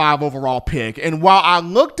number 5 overall pick. And while I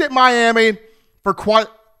looked at Miami for quite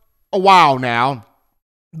a while now,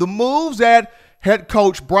 the moves that head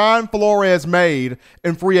coach Brian Flores made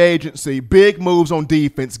in free agency, big moves on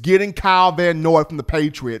defense, getting Kyle Van Noy from the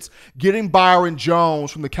Patriots, getting Byron Jones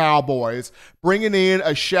from the Cowboys, bringing in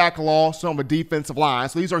a Shaq Lawson on the defensive line.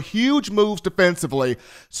 So these are huge moves defensively.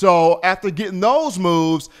 So after getting those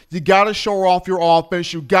moves, you got to show off your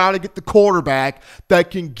offense. You got to get the quarterback that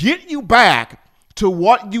can get you back to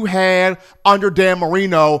what you had under Dan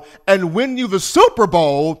Marino and win you the Super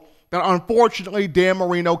Bowl that unfortunately Dan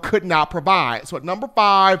Marino could not provide. So at number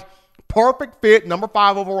 5, perfect fit, number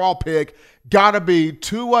 5 overall pick, got to be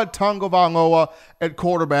Tua Tagovailoa at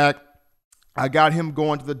quarterback. I got him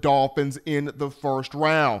going to the Dolphins in the first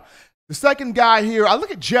round. The second guy here, I look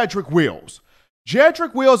at Jedrick Wills.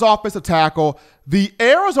 Jedrick Wills, offensive tackle. The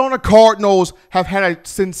Arizona Cardinals have had a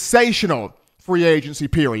sensational free agency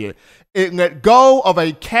period. It let go of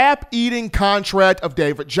a cap-eating contract of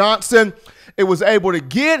David Johnson. It was able to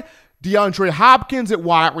get DeAndre Hopkins at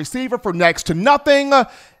wide receiver for next to nothing.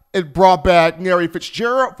 It brought back Larry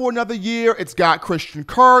Fitzgerald for another year. It's got Christian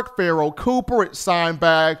Kirk, Pharaoh Cooper. It signed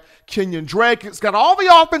back Kenyon Drake. It's got all the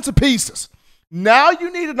offensive pieces. Now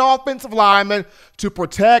you need an offensive lineman to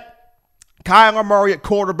protect Kyler Murray at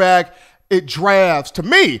quarterback. It drafts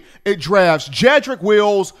Jedrick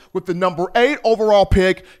Wills with the number 8 overall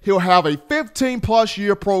pick. He'll have a 15-plus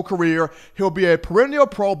year pro career. He'll be a perennial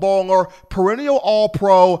Pro Bowler, perennial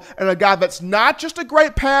All-Pro, and a guy that's not just a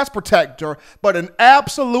great pass protector, but an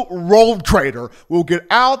absolute road trader. Will get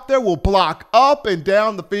out there, will block up and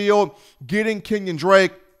down the field, getting Kenyon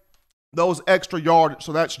Drake those extra yardage.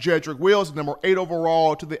 So that's Jedrick Wills, number 8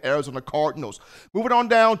 overall to the Arizona Cardinals. Moving on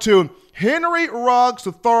down to Henry Ruggs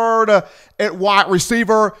III at wide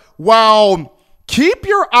receiver. While keep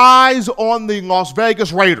your eyes on the Las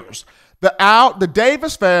Vegas Raiders. The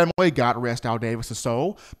Davis family, God rest Al Davis'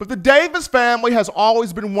 soul, but the Davis family has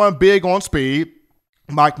always been one big on speed.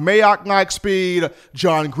 Mike Mayock likes speed.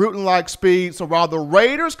 John Gruden likes speed. So while the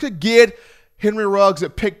Raiders could get Henry Ruggs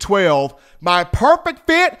at pick 12, my perfect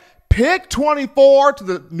fit, pick 24 to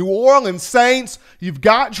the New Orleans Saints. You've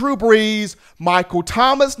got Drew Brees. Michael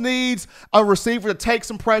Thomas needs a receiver to take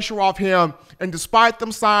some pressure off him. And despite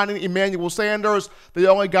them signing Emmanuel Sanders, they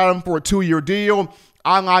only got him for a 2-year deal.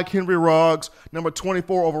 I like Henry Ruggs, number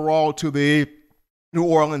 24 overall to the New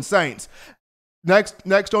Orleans Saints.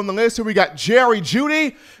 Next on the list here, we got Jerry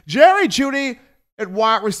Jeudy. Jerry Jeudy at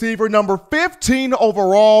wide receiver, number 15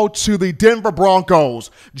 overall to the Denver Broncos.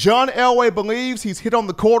 John Elway believes he's hit on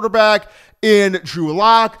the quarterback in Drew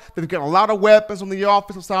Lock. They've got a lot of weapons on the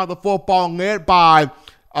offensive side of the football, led by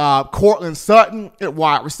Cortland Sutton at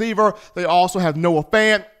wide receiver. They also have Noah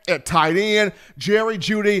Fant at tight end. Jerry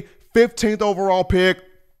Jeudy, 15th overall pick.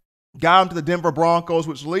 Got him to the Denver Broncos,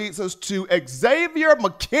 which leads us to Xavier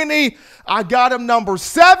McKinney. I got him number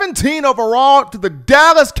 17 overall to the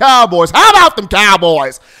Dallas Cowboys. How about them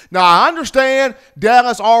Cowboys? Now, I understand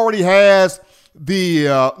Dallas already has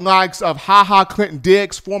the likes of Ha Clinton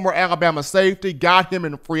Dix, former Alabama safety, got him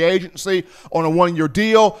in free agency on a 1-year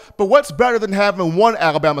deal. But what's better than having one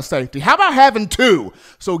Alabama safety? How about having two?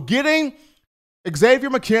 So getting Xavier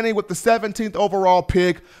McKinney with the 17th overall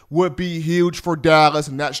pick would be huge for Dallas,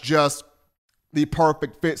 and that's just the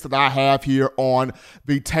perfect fits that I have here on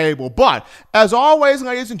the table. But as always,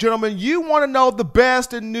 ladies and gentlemen, you want to know the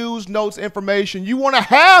best in news, notes, information. You want to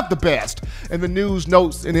have the best in the news,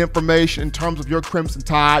 notes, and information in terms of your Crimson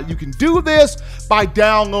Tide. You can do this by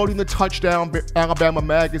downloading the Touchdown Alabama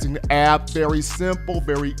Magazine app. Very simple,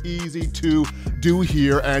 very easy to do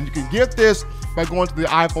here. And you can get this by going to the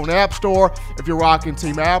iPhone App Store if you're rocking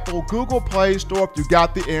Team Apple, Google Play Store if you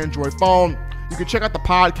got the Android phone. You can check out the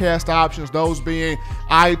podcast options, those being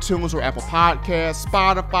iTunes or Apple Podcasts,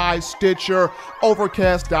 Spotify, Stitcher,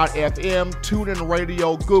 Overcast.fm, TuneIn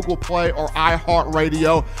Radio, Google Play, or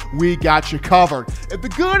iHeartRadio. We got you covered. If the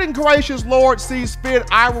good and gracious Lord sees fit,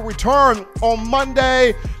 I will return on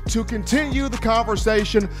Monday to continue the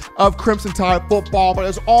conversation of Crimson Tide football. But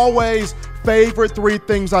as always, favorite 3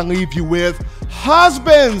 things I leave you with.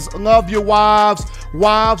 Husbands, love your wives.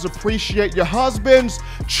 Wives, appreciate your husbands.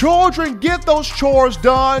 Children, get those chores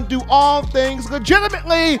done. Do all things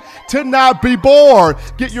legitimately to not be bored.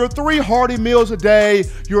 Get your 3 hearty meals a day,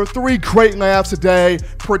 your 3 great laughs a day.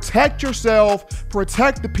 Protect yourself.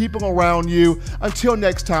 Protect the people around you. Until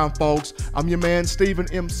next time, folks, I'm your man, Stephen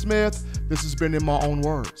M. Smith. This has been In My Own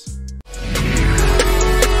Words.